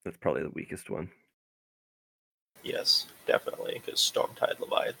 That's probably the weakest one. Yes, definitely, because Stormtide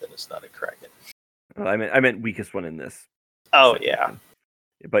Leviathan is not a Kraken. I meant weakest one in this. Oh, yeah.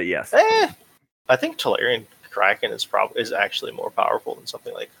 But yes. I think Tolarian Kraken is actually more powerful than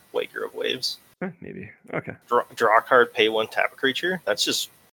something like Waker of Waves. Maybe. Okay. Draw a card, pay 1, tap a creature. That's just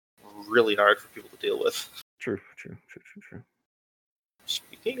really hard for people to deal with. True.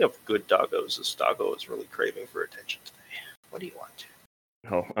 Speaking of good doggos, this doggo is really craving for attention today. What do you want?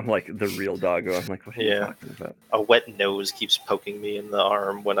 Oh, I'm like the real doggo. I'm like, what are you talking about? A wet nose keeps poking me in the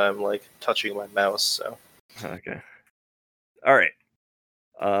arm when I'm like touching my mouse. So. Okay. All right.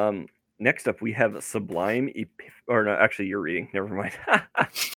 Next up, we have Sublime or no, actually, you're reading. Never mind. I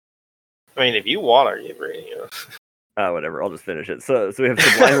mean, if you want, are you reading? Whatever. I'll just finish it. So we have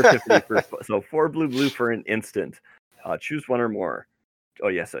Sublime Epiphany first. So 4 blue for an instant. Choose 1 or more. Oh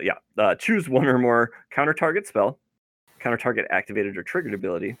yeah. So yeah. Choose 1 or more counter target spell, counter target activated or triggered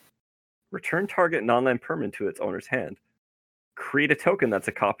ability. Return target non-land permanent to its owner's hand. Create a token that's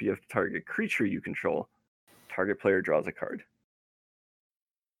a copy of target creature you control. Target player draws a card.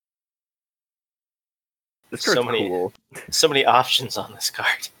 This card's cool. So many options on this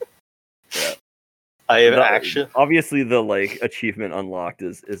card. Yeah. I have actually obviously the achievement unlocked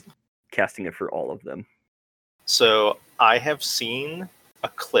is casting it for all of them. So I have seen a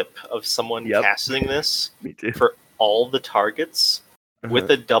clip of someone casting this Me too. for all the targets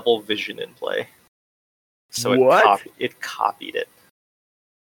with a double vision in play. So it copied it.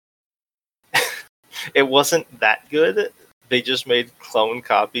 It wasn't that good. They just made clone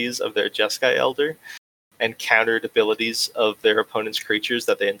copies of their Jeskai Elder and countered abilities of their opponent's creatures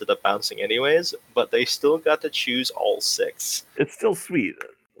that they ended up bouncing anyways, but they still got to choose all 6. It's still sweet.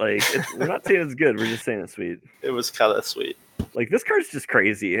 We're not saying it's good, we're just saying it's sweet. It was kind of sweet. This card's just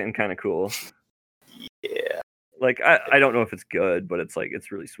crazy and kind of cool. Yeah. I don't know if it's good, but it's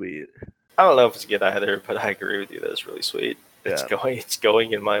really sweet. I don't know if it's good either, but I agree with you that it's really sweet. Yeah. It's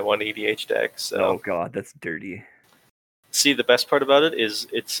going in my 180H deck. So. Oh god, that's dirty. See, the best part about it is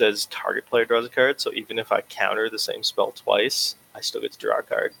it says target player draws a card, so even if I counter the same spell twice, I still get to draw a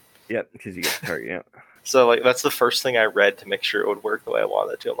card. Yep, because you get the target, yeah. So that's the first thing I read to make sure it would work the way I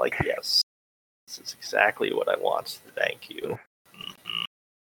wanted it to. I'm like, yes, this is exactly what I want. Thank you.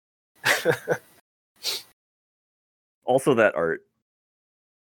 Also, that art.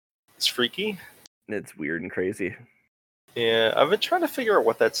 It's freaky. It's weird and crazy. Yeah, I've been trying to figure out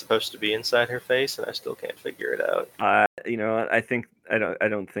what that's supposed to be inside her face, and I still can't figure it out. I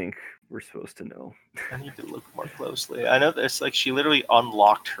don't think we're supposed to know. I need to look more closely. I know it's she literally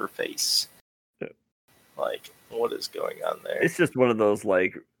unlocked her face. Yeah. What is going on there? It's just one of those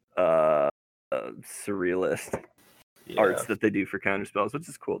surrealist. arts that they do for counter spells, which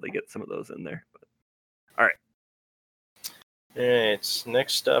is cool. They get some of those in there. But, all right. Alright,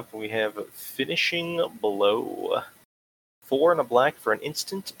 next up we have Finishing Blow. 4 and a black for an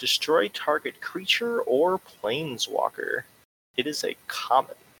instant, destroy target creature or planeswalker. It is a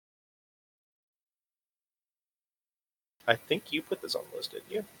common. I think you put this on the list,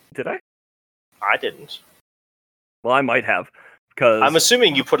 didn't you? Did I? I didn't. Well, I might have, because I'm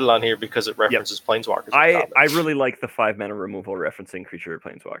assuming you put it on here because it references planeswalkers. I really like the 5-mana removal referencing creature or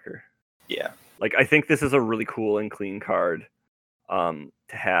planeswalker. Yeah. Like, I think this is a really cool and clean card to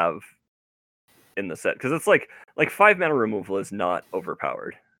have in the set, because it's like 5-mana removal is not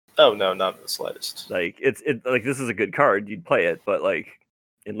overpowered. Oh no, not in the slightest. Like it's like, this is a good card, you'd play it, but like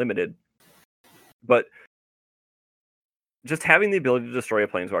in limited. But just having the ability to destroy a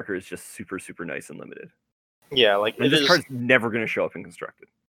planeswalker is just super, super nice and limited. Yeah, like and this card's never going to show up in constructed.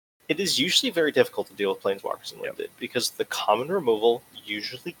 It is usually very difficult to deal with planeswalkers in limited because the common removal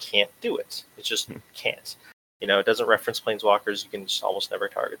usually can't do it. It just can't. You know, it doesn't reference planeswalkers. You can just almost never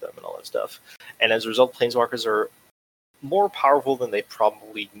target them and all that stuff. And as a result, planeswalkers are more powerful than they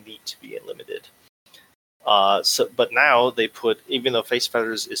probably need to be in limited. But now they put, even though Face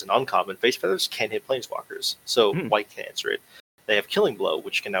Feathers is an uncommon, Face Feathers can hit planeswalkers, so white can answer it. They have Killing Blow,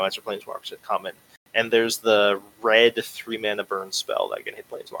 which can now answer planeswalkers at common. And there's the red 3-mana burn spell that can hit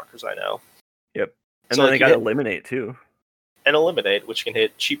planeswalkers, I know. Yep. And so then they got Eliminate, too. And Eliminate, which can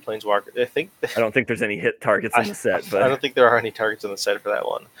hit cheap planeswalkers. I don't think there's any hit targets in the set. But I don't think there are any targets in the set for that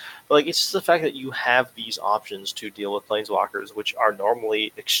one. But like, it's just the fact that you have these options to deal with planeswalkers, which are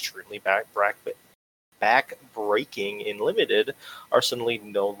normally extremely back-breaking in limited, are suddenly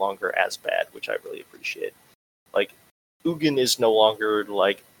no longer as bad, which I really appreciate. Like, Ugin is no longer,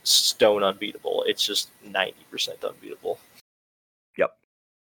 like, stone unbeatable. It's just 90% unbeatable. Yep.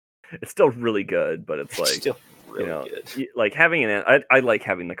 It's still really good, but it's like, still really good. Like having I like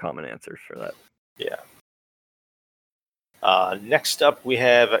having the common answers for that. Yeah. Next up, we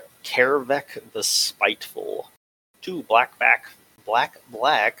have Karavek the Spiteful. 2 black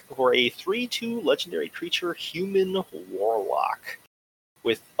for a 3/2 legendary creature human warlock.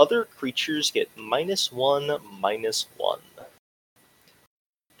 With other creatures get -1/-1.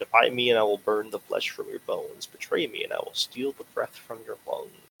 Defy me and I will burn the flesh from your bones. Betray me and I will steal the breath from your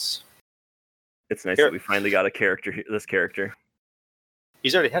lungs. It's nice that we finally got a character. This character.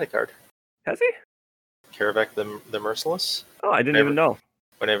 He's already had a card. Has he? Karavek the Merciless. Oh, I didn't even know.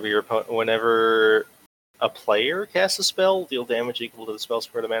 Whenever a player casts a spell, deal damage equal to the spell's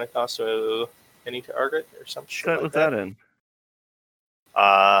square mana cost to any target or something. What's that in?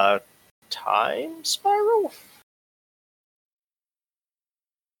 Time Spiral.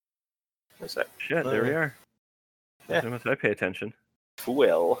 What's that? Shit, there we are. Yeah. How much I pay attention.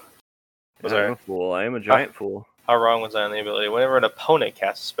 Fool. I'm a fool. I am a giant fool. How wrong was that on the ability? Whenever an opponent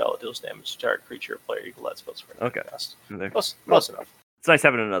casts a spell, it deals damage to target creature or player equal to that spell's square mana cost. Close enough. It's nice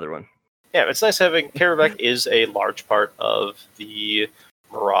having another one. Yeah, it's nice having Karavek is a large part of the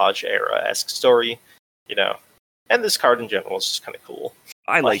Mirage era-esque story, you know. And this card in general is just kind of cool.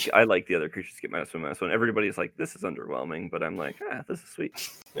 I like the other creatures get -1/-1. Everybody's like, this is underwhelming, but I'm like, this is sweet.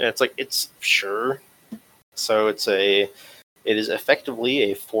 Yeah, it's sure. So it is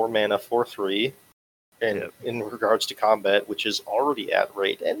effectively a 4-mana 4/3, and in regards to combat, which is already at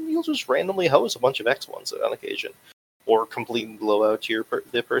rate, and you'll just randomly hose a bunch of X1s on occasion, or completely blow out to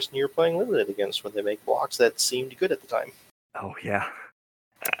the person you're playing limited against when they make blocks that seemed good at the time. Oh yeah,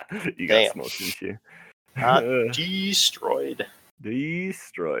 you got smoked, didn't you? Destroyed.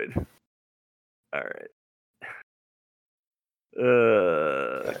 All right.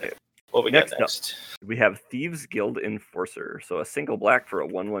 Okay. What we got next? We have Thieves Guild Enforcer. So a single black for a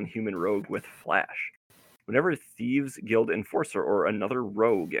 1/1 human rogue with flash. Whenever Thieves Guild Enforcer or another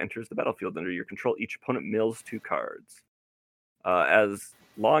rogue enters the battlefield under your control, each opponent mills 2 cards. As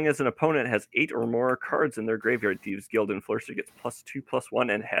long as an opponent has 8 or more cards in their graveyard, Thieves Guild Enforcer gets +2/+1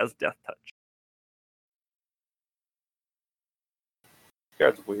 and has Death Touch.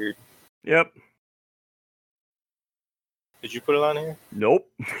 Card's weird. Yep. Did you put it on here? Nope.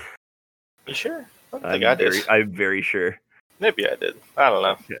 You sure? I don't think I did. I'm very sure. Maybe I did. I don't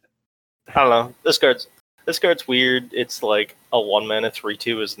know. Yeah. I don't know. This card's weird. It's like a 1-mana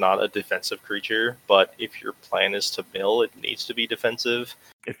 3/2 is not a defensive creature, but if your plan is to mill, it needs to be defensive.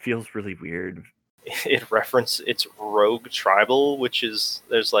 It feels really weird. It's Rogue Tribal, which is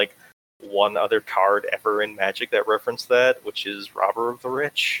there's like one other card ever in Magic that referenced that, which is Robber of the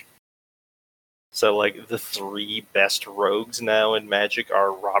Rich. So, like, the 3 best rogues now in Magic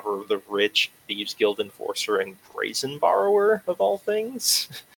are Robber of the Rich, Thieves Guild Enforcer, and Brazen Borrower, of all things.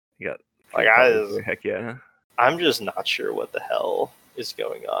 Yeah. Like, heck yeah. I'm just not sure what the hell is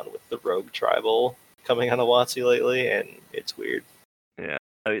going on with the rogue tribal coming on Awatsi lately, and it's weird. Yeah,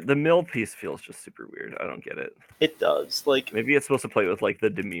 I mean, the mill piece feels just super weird. I don't get it. It does. Like, maybe it's supposed to play with like the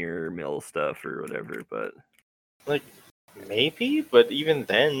Demir mill stuff or whatever, but like maybe, but even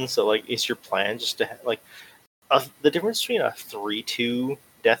then, so like, is your plan just to the difference between a 3/2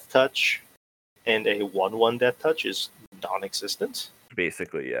 death touch and a 1/1 death touch is non-existent.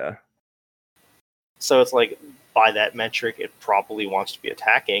 basically, yeah. So it's like, by that metric, it probably wants to be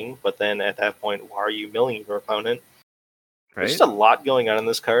attacking, but then at that point, why are you milling your opponent? Right? There's just a lot going on in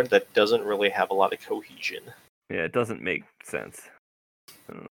this card that doesn't really have a lot of cohesion. Yeah, it doesn't make sense.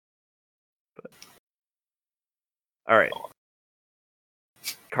 I don't know. But... all right.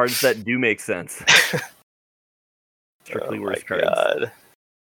 Cards that do make sense. Strictly worse cards. God.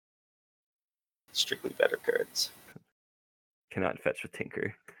 Strictly better cards. Cannot fetch with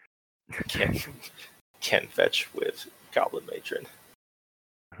Tinker. Can fetch with Goblin Matron.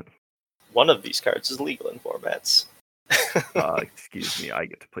 One of these cards is legal in formats. Excuse me, I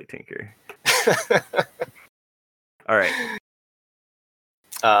get to play Tinker. All right.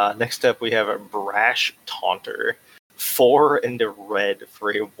 Next up, we have a Brash Taunter. 4 and a red for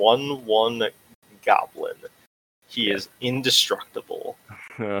a 1/1 Goblin. He is indestructible.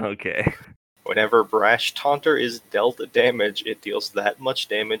 Okay. Whenever Brash Taunter is dealt damage, it deals that much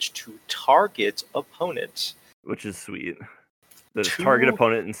damage to target opponent. Which is sweet. The target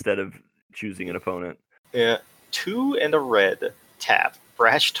opponent instead of choosing an opponent. Yeah. 2 and a red. Tap.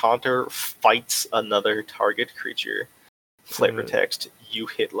 Brash Taunter fights another target creature. Flavor text, you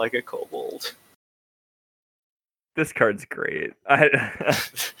hit like a kobold. This card's great.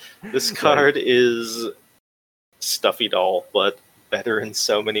 This card is Stuffy Doll, but better in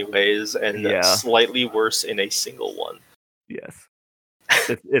so many ways, and slightly worse in a single one. Yes.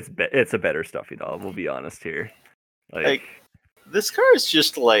 It's a better Stuffy Doll, we'll be honest here. Like, this card is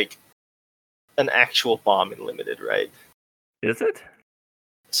just like an actual bomb in limited, right? Is it?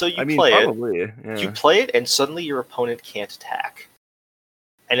 So you play it. Yeah. You play it, and suddenly your opponent can't attack.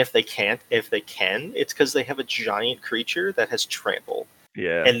 And if they can, it's because they have a giant creature that has trample.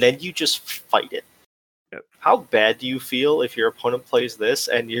 Yeah. And then you just fight it. Yep. How bad do you feel if your opponent plays this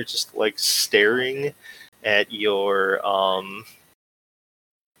and you're just like staring at your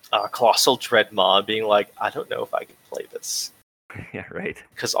Colossal Dreadmaw, being like, I don't know if I can play this. Yeah, right.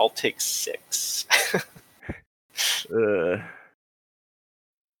 Because I'll take 6.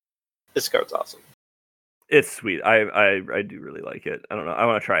 This card's awesome. It's sweet. I do really like it. I don't know. I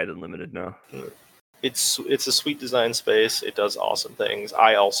want to try it in limited now. It's a sweet design space. It does awesome things.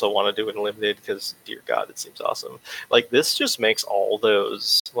 I also want to do it in limited because, dear God, it seems awesome. Like, this just makes all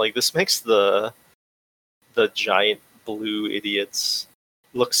those... like, this makes the giant blue idiots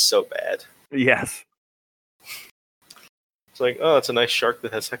look so bad. Yes. It's like, oh, it's a nice shark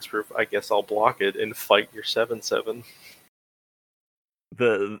that has hexproof. I guess I'll block it and fight your 7/7.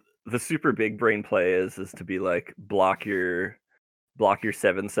 The super big brain play is to be like, block your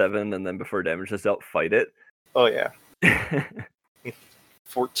 7/7, and then before damage is dealt, fight it. Oh yeah.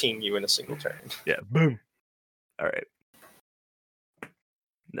 14 you in a single turn. Yeah, boom. All right.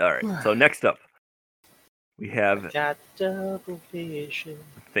 So next up, we have. Got double vision.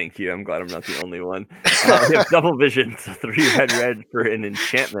 Thank you. I'm glad I'm not the only one. We have double vision. So 3 red for an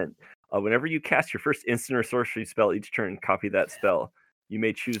enchantment. Whenever you cast your first instant or sorcery spell each turn, copy that spell. You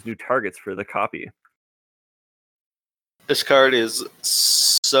may choose new targets for the copy. This card is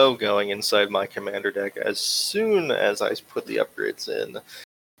so going inside my commander deck as soon as I put the upgrades in.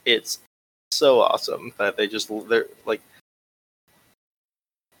 It's so awesome that they're like...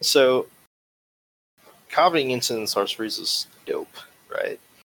 So, copying instant and sorceries is dope, right?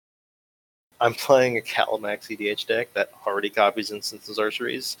 I'm playing a Calamax EDH deck that already copies instants and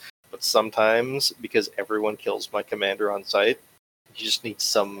sorceries, but sometimes, because everyone kills my commander on site, you just need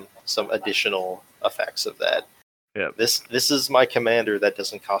some additional effects of that. Yeah. This is my commander that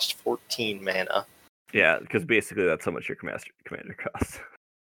doesn't cost 14 mana. Yeah, because basically that's how much your commander costs.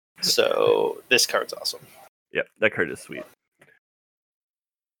 So this card's awesome. Yep, that card is sweet.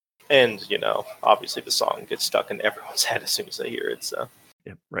 And, obviously the song gets stuck in everyone's head as soon as they hear it, so...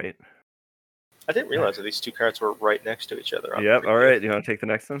 Yep, right. I didn't realize that these two cards were right next to each other. Yep, alright, you want to take the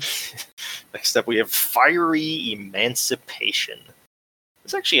next one? Next up we have Fiery Emancipation.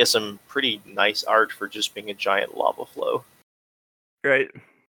 This actually has some pretty nice art for just being a giant lava flow. Right.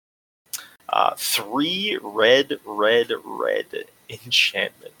 3 red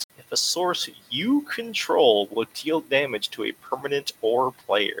enchantment. If a source you control will deal damage to a permanent or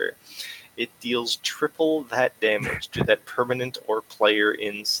player, it deals triple that damage to that permanent or player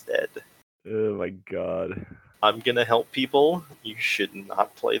instead. Oh my god. I'm gonna help people. You should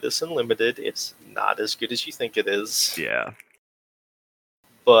not play this in limited. It's not as good as you think it is. Yeah.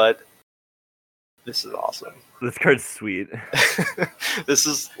 But this is awesome. This card's sweet. This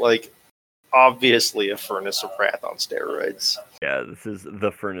is like obviously a Furnace of Wrath on steroids. Yeah, this is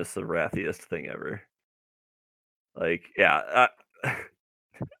the Furnace of Wrathiest thing ever. Like, yeah,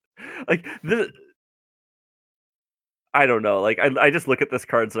 like the. I don't know. Like, I just look at this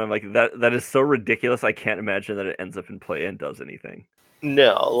card and I'm like, that is so ridiculous. I can't imagine that it ends up in play and does anything.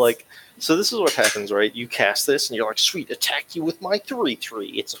 No, like, so this is what happens, right? You cast this and you're like, sweet, attack you with my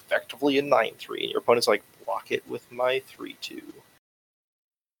 3/3. It's effectively a 9/3, and your opponent's like, block it with my 3/2.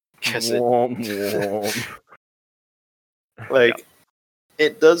 Because like,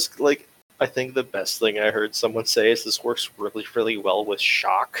 it does, like, I think the best thing I heard someone say is this works really, really well with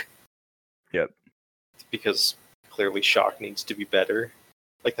Shock. Yep. Because clearly Shock needs to be better.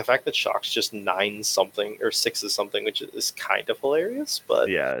 Like, the fact that Shock's just 9 something or 6 is something, which is kind of hilarious, but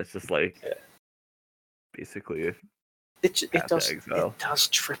yeah, it's just like basically it does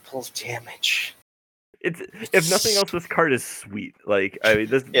triple damage. It's if nothing else, this card is sweet. Like, I mean,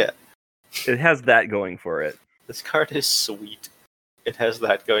 this it has that going for it. This card is sweet. It has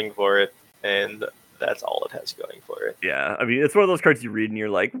that going for it, and that's all it has going for it. Yeah, I mean, it's one of those cards you read and you're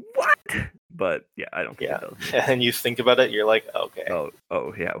like, what? But yeah, I don't think it does. And you think about it, you're like, okay.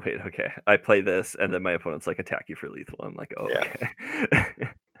 Oh yeah, wait, okay. I play this, and then my opponent's like, attack you for lethal. I'm like, oh, okay.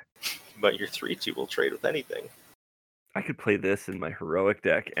 But your 3/2 will trade with anything. I could play this in my heroic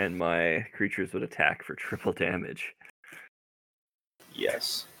deck, and my creatures would attack for triple damage.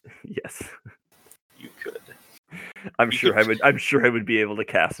 Yes. Yes. You could. I'm sure I would be able to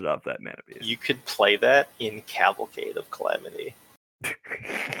cast it off that mana base. You could play that in Cavalcade of Calamity.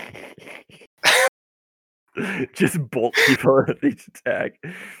 Just bolt people at each attack.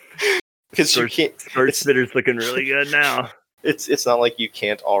 Because you can't. Scourge Spitter's looking really good now. It's not like you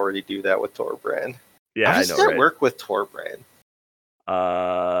can't already do that with Torbrand. Yeah, How does that work with Torbrand?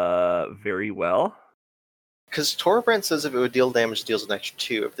 Very well. Because Torbrand says if it would deal damage, it deals an extra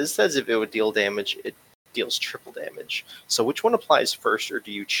 2. If this says if it would deal damage, it deals triple damage. So which one applies first, or do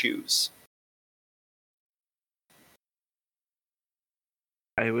you choose?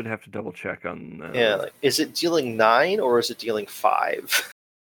 I would have to double check on. Yeah, like, is it dealing 9 or is it dealing 5?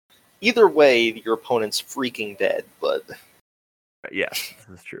 Either way, your opponent's freaking dead. But yes,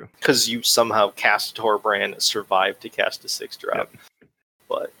 this is true. Because you somehow cast Torbrand, survived to cast a 6-drop. Yep.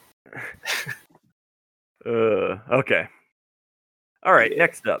 But okay. All right.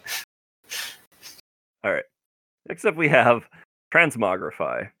 Next up. All right. Next up, we have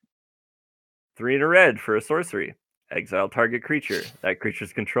Transmogrify. 3 in a red for a sorcery. Exile target creature. That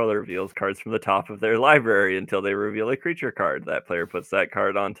creature's controller reveals cards from the top of their library until they reveal a creature card. That player puts that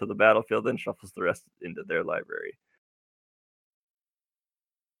card onto the battlefield and shuffles the rest into their library.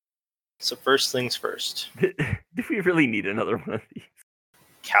 So first things first. Do we really need another one of these?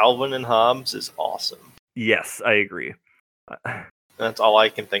 Calvin and Hobbes is awesome. Yes, I agree. That's all I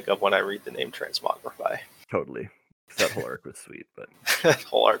can think of when I read the name Transmogrify. Totally. That whole arc was sweet, but that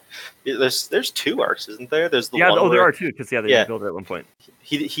whole arc. There's 2 arcs, isn't there? There's the one. Yeah, there are 2 because they build it at one point.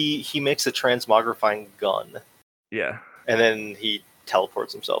 He makes a transmogrifying gun. Yeah. And then he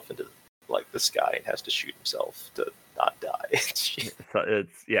teleports himself into like the sky and has to shoot himself to not die. It's Calvin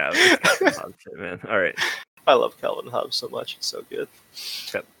Hobbes shit, man. All right. I love Calvin Hobbes so much. It's so good.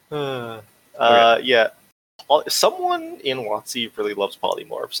 Yep. Okay. Yeah. Someone in WotC really loves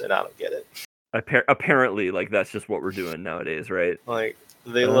polymorphs, and I don't get it. Apparently, like, that's just what we're doing nowadays, right? Like,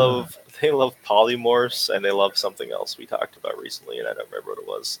 they love polymorphs, and they love something else we talked about recently, and I don't remember what it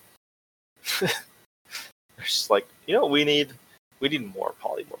was. They're just like, we need more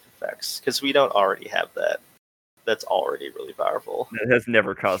polymorph effects because we don't already have that. That's already really powerful. It has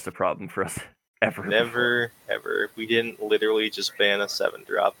never caused a problem for us ever. Never, ever. We didn't literally just ban a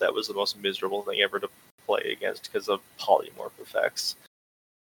 7-drop. That was the most miserable thing ever to play against because of polymorph effects.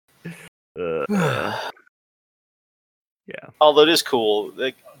 Yeah. Although it is cool,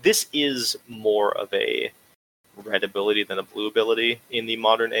 like, this is more of a red ability than a blue ability in the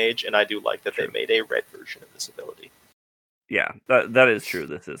modern age, and I do like that they made a red version of this ability. Yeah, that is true.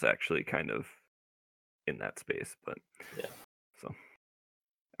 This is actually kind of in that space, but yeah. So,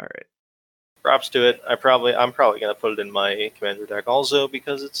 all right. Props to it. I'm probably gonna put it in my commander deck also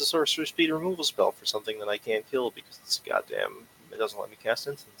because it's a sorcerer speed removal spell for something that I can't kill because it doesn't let me cast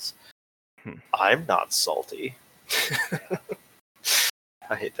instants. I'm not salty.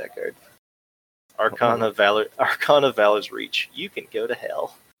 I hate that card. Arcana of Valor's Reach. You can go to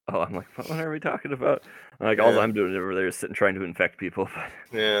hell. Oh, I'm like, what are we talking about? Like, all I'm doing over there is sitting trying to infect people.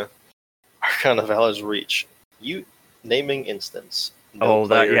 Yeah. Arcana of Valor's Reach. You naming instance. Oh,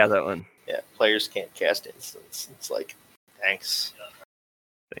 that one. Yeah, players can't cast instance. It's like, thanks.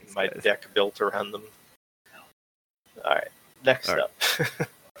 Thanks, My guys. deck built around them. All right, next All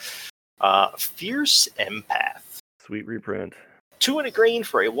up. Fierce Empath. Sweet reprint. 2 and a green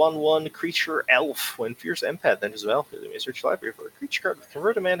for a 1/1 creature elf. When Fierce Empath enters the battlefield, you may search your library for a creature card with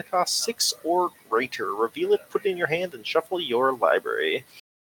converted mana cost 6 or greater. Reveal it, put it in your hand, and shuffle your library.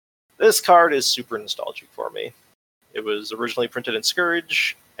 This card is super nostalgic for me. It was originally printed in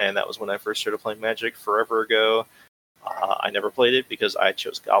Scourge, and that was when I first started playing Magic forever ago. I never played it because I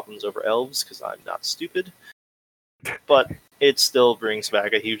chose goblins over elves because I'm not stupid. But it still brings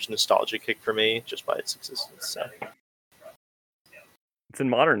back a huge nostalgia kick for me just by its existence. So. It's in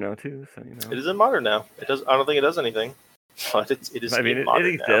Modern now too, so you know. It is in Modern now. It does. I don't think it does anything, but it is. I mean, in Modern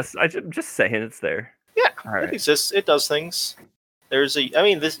it exists. now. I'm just saying it's there. Yeah, All right. it exists. It does things. There's a. I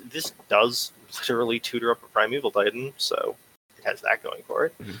mean, this does literally tutor up a Primeval Titan, so it has that going for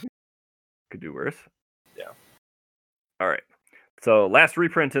it. Could do worse. Yeah. All right. So last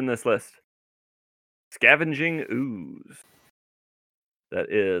reprint in this list. Scavenging Ooze.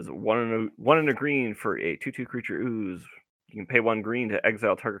 That is one and a green for a 2/2 creature ooze. You can pay 1 green to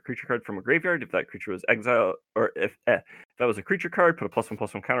exile target creature card from a graveyard. If that creature was exiled, or if that was a creature card, put a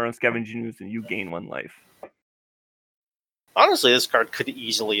 +1/+1 counter on Scavenging Ooze, and you gain 1 life. Honestly, this card could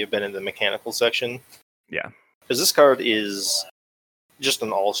easily have been in the mechanical section. Yeah. Because this card is just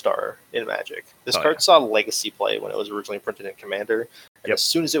an all-star in Magic. This card saw legacy play when it was originally printed in Commander, and as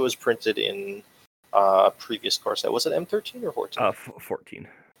soon as it was printed in previous core set, was it M13 or 14? 14.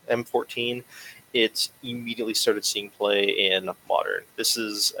 M14, it immediately started seeing play in Modern. This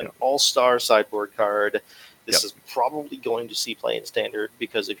is an all-star sideboard card. This is probably going to see play in Standard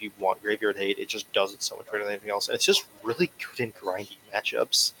because if you want Graveyard Hate, it just does it so much better than anything else. And it's just really good in grindy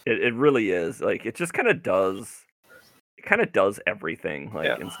matchups. It really is. Like, it just kind of does. It kind of does everything,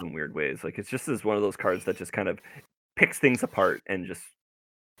 like in some weird ways. Like, it's just is one of those cards that just kind of picks things apart and just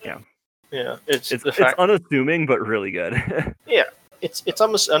it's unassuming but really good. It's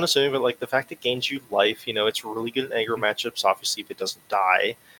almost unassuming, but like the fact it gains you life, it's really good in aggro matchups. Obviously, if it doesn't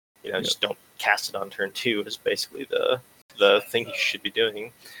die, just don't cast it on turn 2 is basically the thing you should be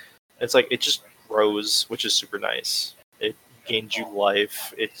doing. It's like it just grows, which is super nice. It gains you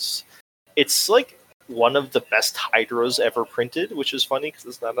life. It's like one of the best Hydras ever printed, which is funny because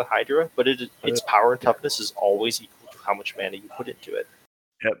it's not a Hydra, but its power and toughness is always equal to how much mana you put into it.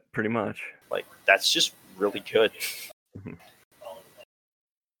 Yep, pretty much. Like that's just really good.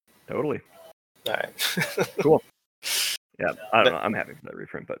 Totally. All right. Cool. Yeah, I don't know. I'm happy for that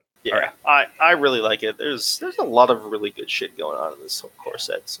reprint, but yeah, right. I really like it. There's a lot of really good shit going on in this whole core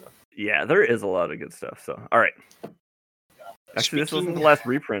set. So. Yeah, there is a lot of good stuff. So, all right. Actually, this wasn't the last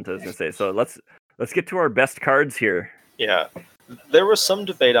reprint I was gonna say. So let's get to our best cards here. Yeah, there was some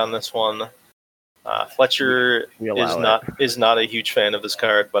debate on this one. Fletcher is not a huge fan of this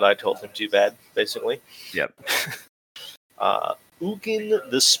card, but I told him too bad, basically. Yep.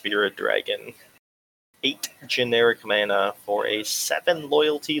 Ugin the Spirit Dragon. 8 generic mana for a 7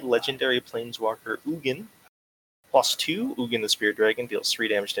 loyalty legendary planeswalker Ugin. +2, Ugin the Spirit Dragon deals 3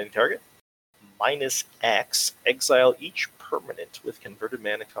 damage to any target. -X, exile each permanent with converted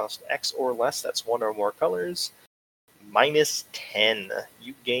mana cost X or less, that's 1 or more colors. -10,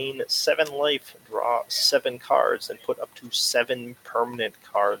 you gain 7 life, draw 7 cards, and put up to 7 permanent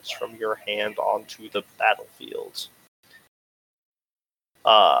cards from your hand onto the battlefield.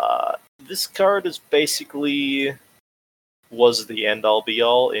 This card is basically was the end-all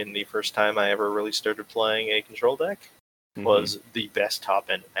be-all in the first time I ever really started playing a control deck. Was the best top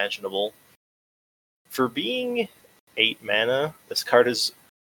end imaginable. For being 8 mana, this card is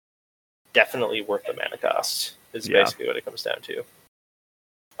definitely worth the mana cost. Is basically what it comes down to.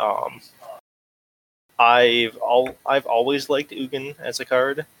 I've always liked Ugin as a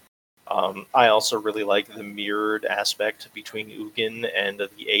card. I also really like the mirrored aspect between Ugin and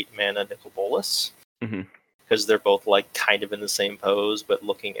the 8 mana Nicol Bolas. Because they're both like kind of in the same pose, but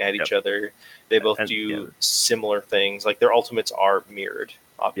looking at each other. They both do similar things. Like their ultimates are mirrored,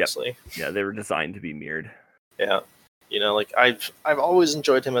 obviously. Yeah, they were designed to be mirrored. Yeah. Like I've always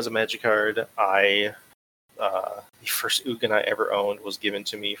enjoyed him as a Magic card. The first Ugin I ever owned was given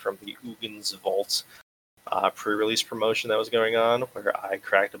to me from the Ugin's Vault pre-release promotion that was going on, where I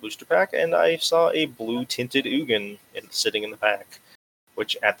cracked a booster pack and I saw a blue tinted Ugin sitting in the pack,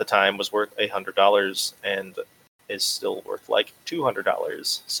 which at the time was worth $100 and is still worth like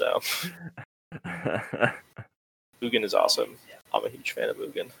 $200. So Ugin is awesome. I'm a huge fan of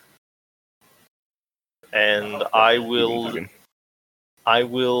Ugin. And I will I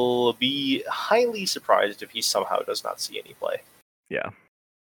will be highly surprised if he somehow does not see any play. Yeah.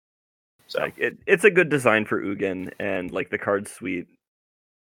 So Like it's a good design for Ugin, and like the card's sweet.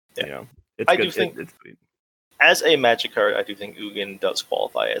 Yeah. You know, it's I good. do think It's sweet. as a Magic card, I do think Ugin does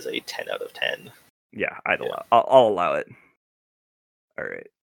qualify as a 10 out of 10. Yeah, I'll allow it. All right.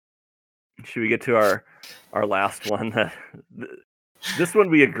 Should we get to our last one? This one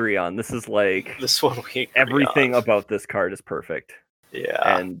we agree on. This is like This one we agree everything on. about this card is perfect.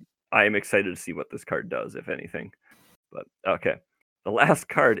 Yeah. And I am excited to see what this card does, if anything. But okay. The last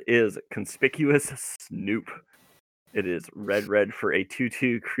card is Conspicuous Snoop. It is red for a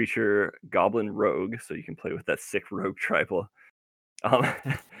 2/2 creature goblin rogue, so you can play with that sick rogue tribal. Play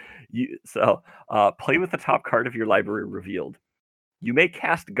with the top card of your library revealed. You may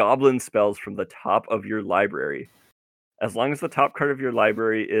cast goblin spells from the top of your library. As long as the top card of your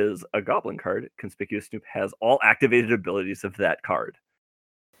library is a goblin card, Conspicuous Snoop has all activated abilities of that card.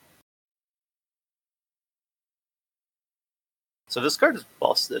 So this card is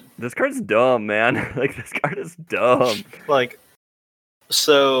busted. This card's dumb, man. Like, this card is dumb. Like,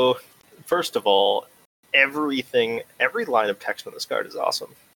 so, first of all, every line of text on this card is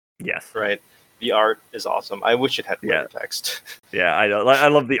awesome. Yes. Right? The art is awesome. I wish it had clear text. Yeah, I know. I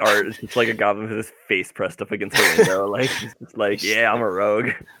love the art. It's just like a goblin with his face pressed up against the window. Like, it's just like, yeah, I'm a rogue.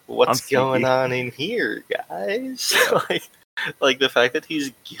 What's going on in here, guys? like the fact that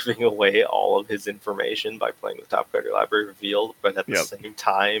he's giving away all of his information by playing the top card of your library revealed, but at the same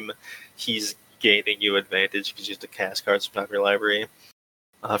time, he's gaining you advantage because you have to cast cards from top of your library.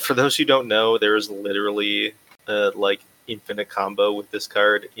 For those who don't know, there is literally infinite combo with this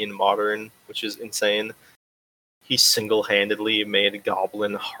card in Modern, which is insane. He single-handedly made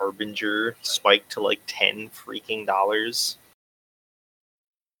Goblin Harbinger spike to like $10 freaking.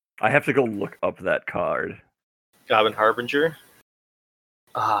 I have to go look up that card. Goblin Harbinger.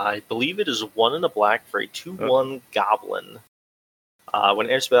 I believe it is 1 and a black for a 2/1 Goblin. When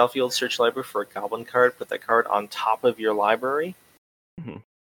it enters the battlefield, search library for a Goblin card. Put that card on top of your library.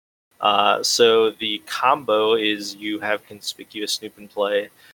 Mm-hmm. So the combo is you have Conspicuous Snoop in play.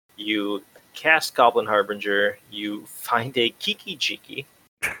 You cast Goblin Harbinger. You find a Kiki Jiki.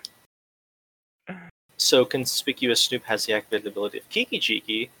 So Conspicuous Snoop has the activated ability of Kiki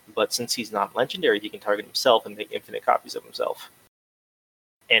Jiki, but since he's not legendary, he can target himself and make infinite copies of himself.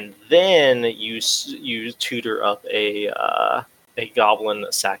 And then you tutor up a Goblin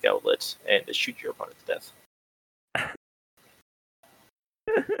Sack Outlet and shoot your opponent to death.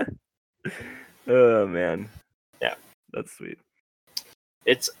 Oh man. Yeah. That's sweet.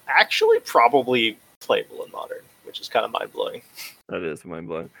 It's actually probably playable in Modern, which is kind of mind-blowing. That is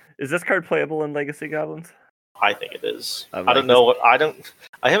mind-blowing. Is this card playable in Legacy Goblins? I think it is. I don't know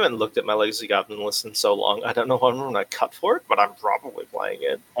I haven't looked at my Legacy Goblin list in so long. I don't know what I'm going to cut for it, but I'm probably playing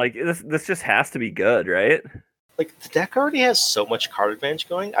it. Like, this just has to be good, right? Like, the deck already has so much card advantage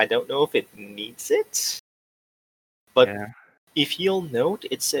going, I don't know if it needs it. But if you'll note,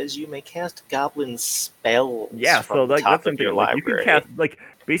 it says you may cast Goblin spells from the top of your library. You can cast,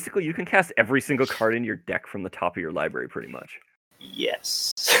 basically, you can cast every single card in your deck from the top of your library, pretty much.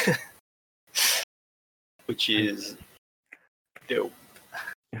 Yes. Which is dope.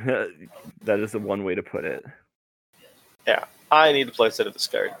 That is the one way to put it. Yeah, I need to play a set of this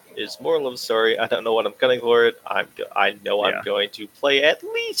card. It's Moral of the Story. I don't know what I'm cutting for it. I know I'm going to play at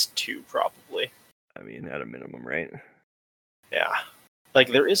least 2, probably. I mean, at a minimum, right? Yeah. Like,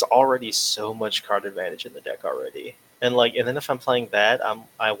 there is already so much card advantage in the deck already. And then if I'm playing that,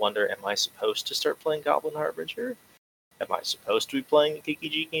 I wonder, am I supposed to start playing Goblin Harbinger? Am I supposed to be playing the Kiki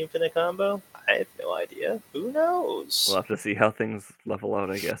Jiki Infinite combo? I have no idea. Who knows? We'll have to see how things level out,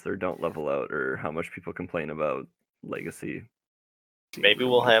 I guess, or don't level out, or how much people complain about Legacy. Maybe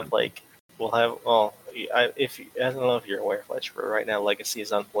we'll have I don't know if you're aware, Fletcher, but right now Legacy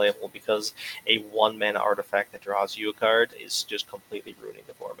is unplayable because a 1-mana artifact that draws you a card is just completely ruining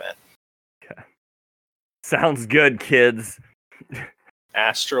the format. Okay. Sounds good, kids.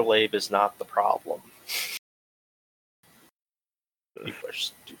 Astrolabe is not the problem. People are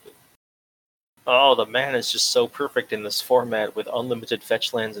stupid. Oh, the mana is just so perfect in this format with unlimited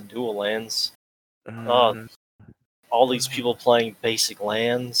fetch lands and dual lands. All these people playing basic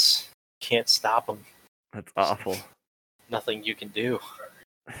lands. Can't stop them. That's awful. Nothing you can do.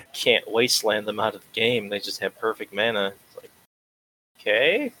 Can't wasteland them out of the game. They just have perfect mana. It's like,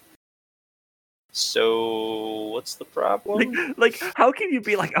 okay. So, what's the problem? Like, how can you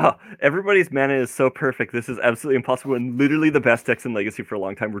be like, oh, everybody's mana is so perfect, this is absolutely impossible, and literally the best decks in Legacy for a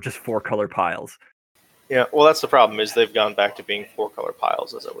long time were just 4-color piles. Yeah, well, that's the problem, is they've gone back to being 4-color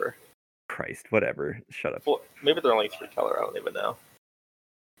piles, as it were. Christ, whatever. Shut up. Well, maybe they're only 3-color, I don't even know.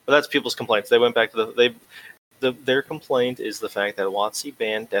 But that's people's complaints. They went back to their complaint is the fact that WotC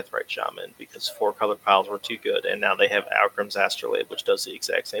banned Deathrite Shaman because 4-color piles were too good, and now they have Alcrem's Astrolabe, which does the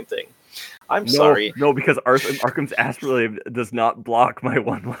exact same thing. I'm sorry. No, because Arkham's Astrolabe does not block my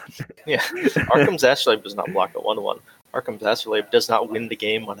 1/1. Yeah, Arkham's Astrolabe does not block a 1/1. Arkham's Astrolabe does not win the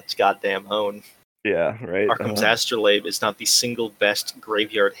game on its goddamn own. Yeah, right. Arkham's Astrolabe is not the single best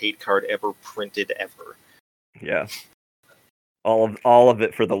graveyard hate card ever printed ever. Yeah. All of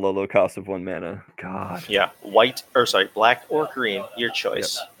it for the low cost of 1 mana. God. Yeah, black or green, your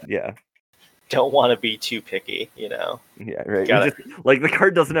choice. Yep. Yeah. Don't want to be too picky, you know. Yeah, right. The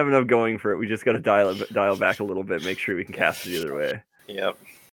card doesn't have enough going for it. We just got to dial back a little bit, make sure we can cast it either way. Yep.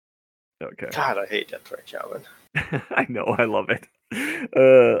 Okay. God, I hate Deathrite Shaman. I know, I love it.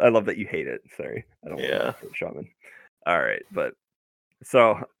 I love that you hate it. Sorry, I don't want to Shaman. All right, but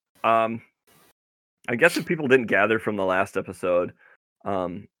so I guess if people didn't gather from the last episode,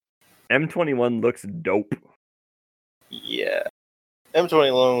 M21 looks dope. Yeah.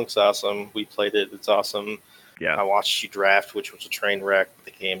 M21 looks awesome. We played it. It's awesome. Yeah. I watched you draft, which was a train wreck, but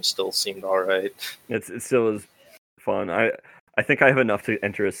the game still seemed all right. It still was fun. I think I have enough to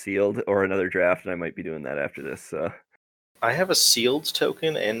enter a sealed or another draft, and I might be doing that after this. So. I have a sealed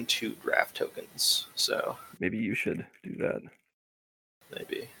token and 2 draft tokens, so... Maybe you should do that.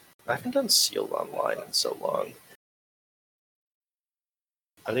 Maybe. I haven't done sealed online in so long.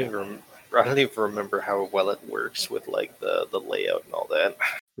 I don't even remember how well it works with like the layout and all that.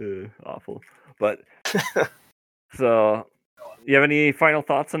 Awful. But so, you have any final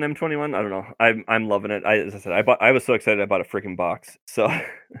thoughts on M21? I don't know. I'm loving it. As I said, I was so excited I bought a freaking box. So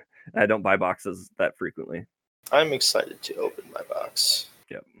I don't buy boxes that frequently. I'm excited to open my box.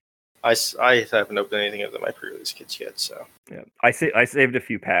 Yep. I haven't opened anything other than my pre-release kits yet, so. Yeah. I saved a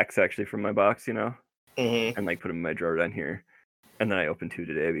few packs actually from my box, you know, and like put them in my drawer down here, and then I opened 2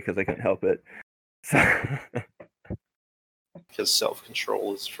 today because I couldn't help it. So because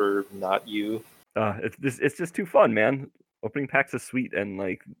self-control is for not you. It's just too fun, man. Opening packs is sweet, and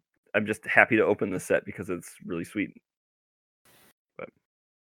like I'm just happy to open the set because it's really sweet. But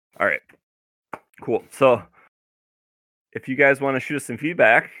all right, cool. So if you guys want to shoot us some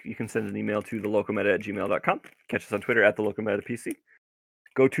feedback, you can send an email to thelocalmeta@gmail.com. Catch us on Twitter @thelocalmetapc.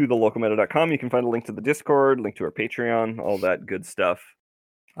 Go to thelocalmeta.com. You can find a link to the Discord, link to our Patreon, all that good stuff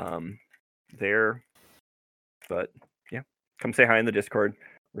there. But yeah, come say hi in the Discord.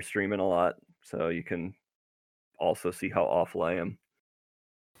 We're streaming a lot, so you can also see how awful I am.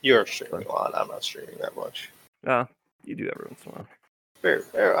 You're streaming a lot. I'm not streaming that much. You do every once in a while. Very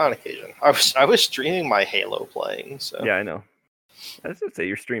on occasion. I was streaming my Halo playing, so. Yeah, I know. I was gonna say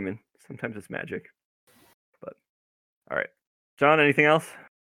you're streaming. Sometimes it's magic. But all right. John, anything else?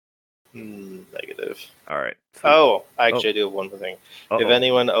 Negative. All right. So, I do have one more thing. Uh-oh. If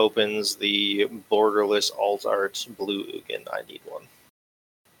anyone opens the borderless alt art blue Ugin, I need one.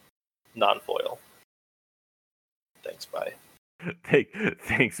 Non-foil. Thanks, bye.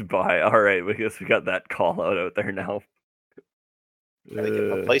 Thanks, bye. All right, I guess we got that call out there now. Gotta get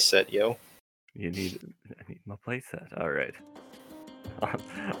my playset, yo. I need my playset. All right.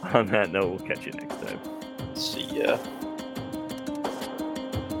 On that note, we'll catch you next time. See ya.